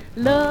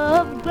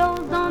 Love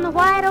grows on the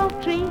white oak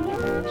tree.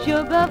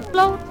 Sugar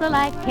floats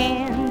like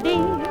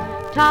candy.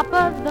 Top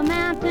of the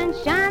mountain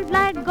shines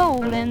like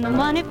gold and the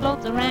money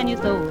floats around you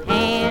so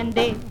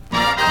handy.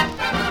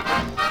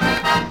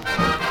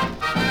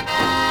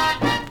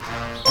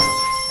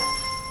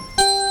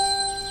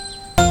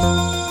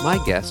 My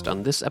guest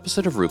on this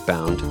episode of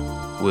Rootbound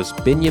was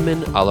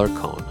Benjamin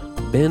Alarcon.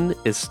 Ben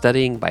is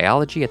studying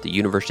biology at the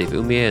University of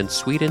Umeå in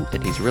Sweden,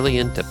 and he's really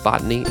into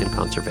botany and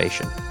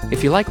conservation.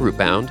 If you like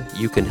Rootbound,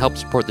 you can help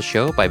support the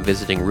show by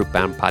visiting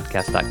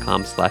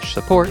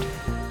rootboundpodcast.com/support.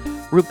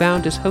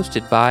 Rootbound is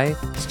hosted by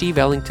Steve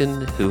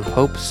Ellington, who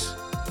hopes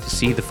to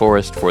see the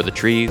forest for the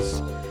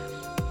trees.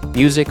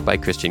 Music by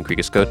Christian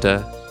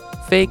Kriegaskota.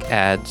 Fake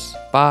ads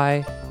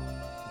by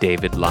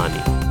David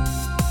Lani.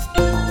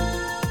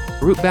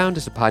 Rootbound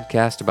is a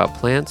podcast about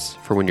plants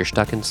for when you're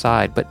stuck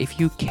inside, but if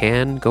you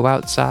can go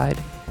outside,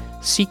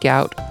 seek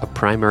out a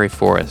primary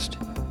forest.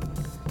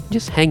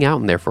 Just hang out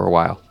in there for a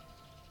while.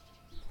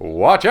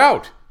 Watch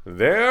out!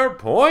 They're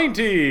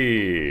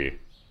pointy!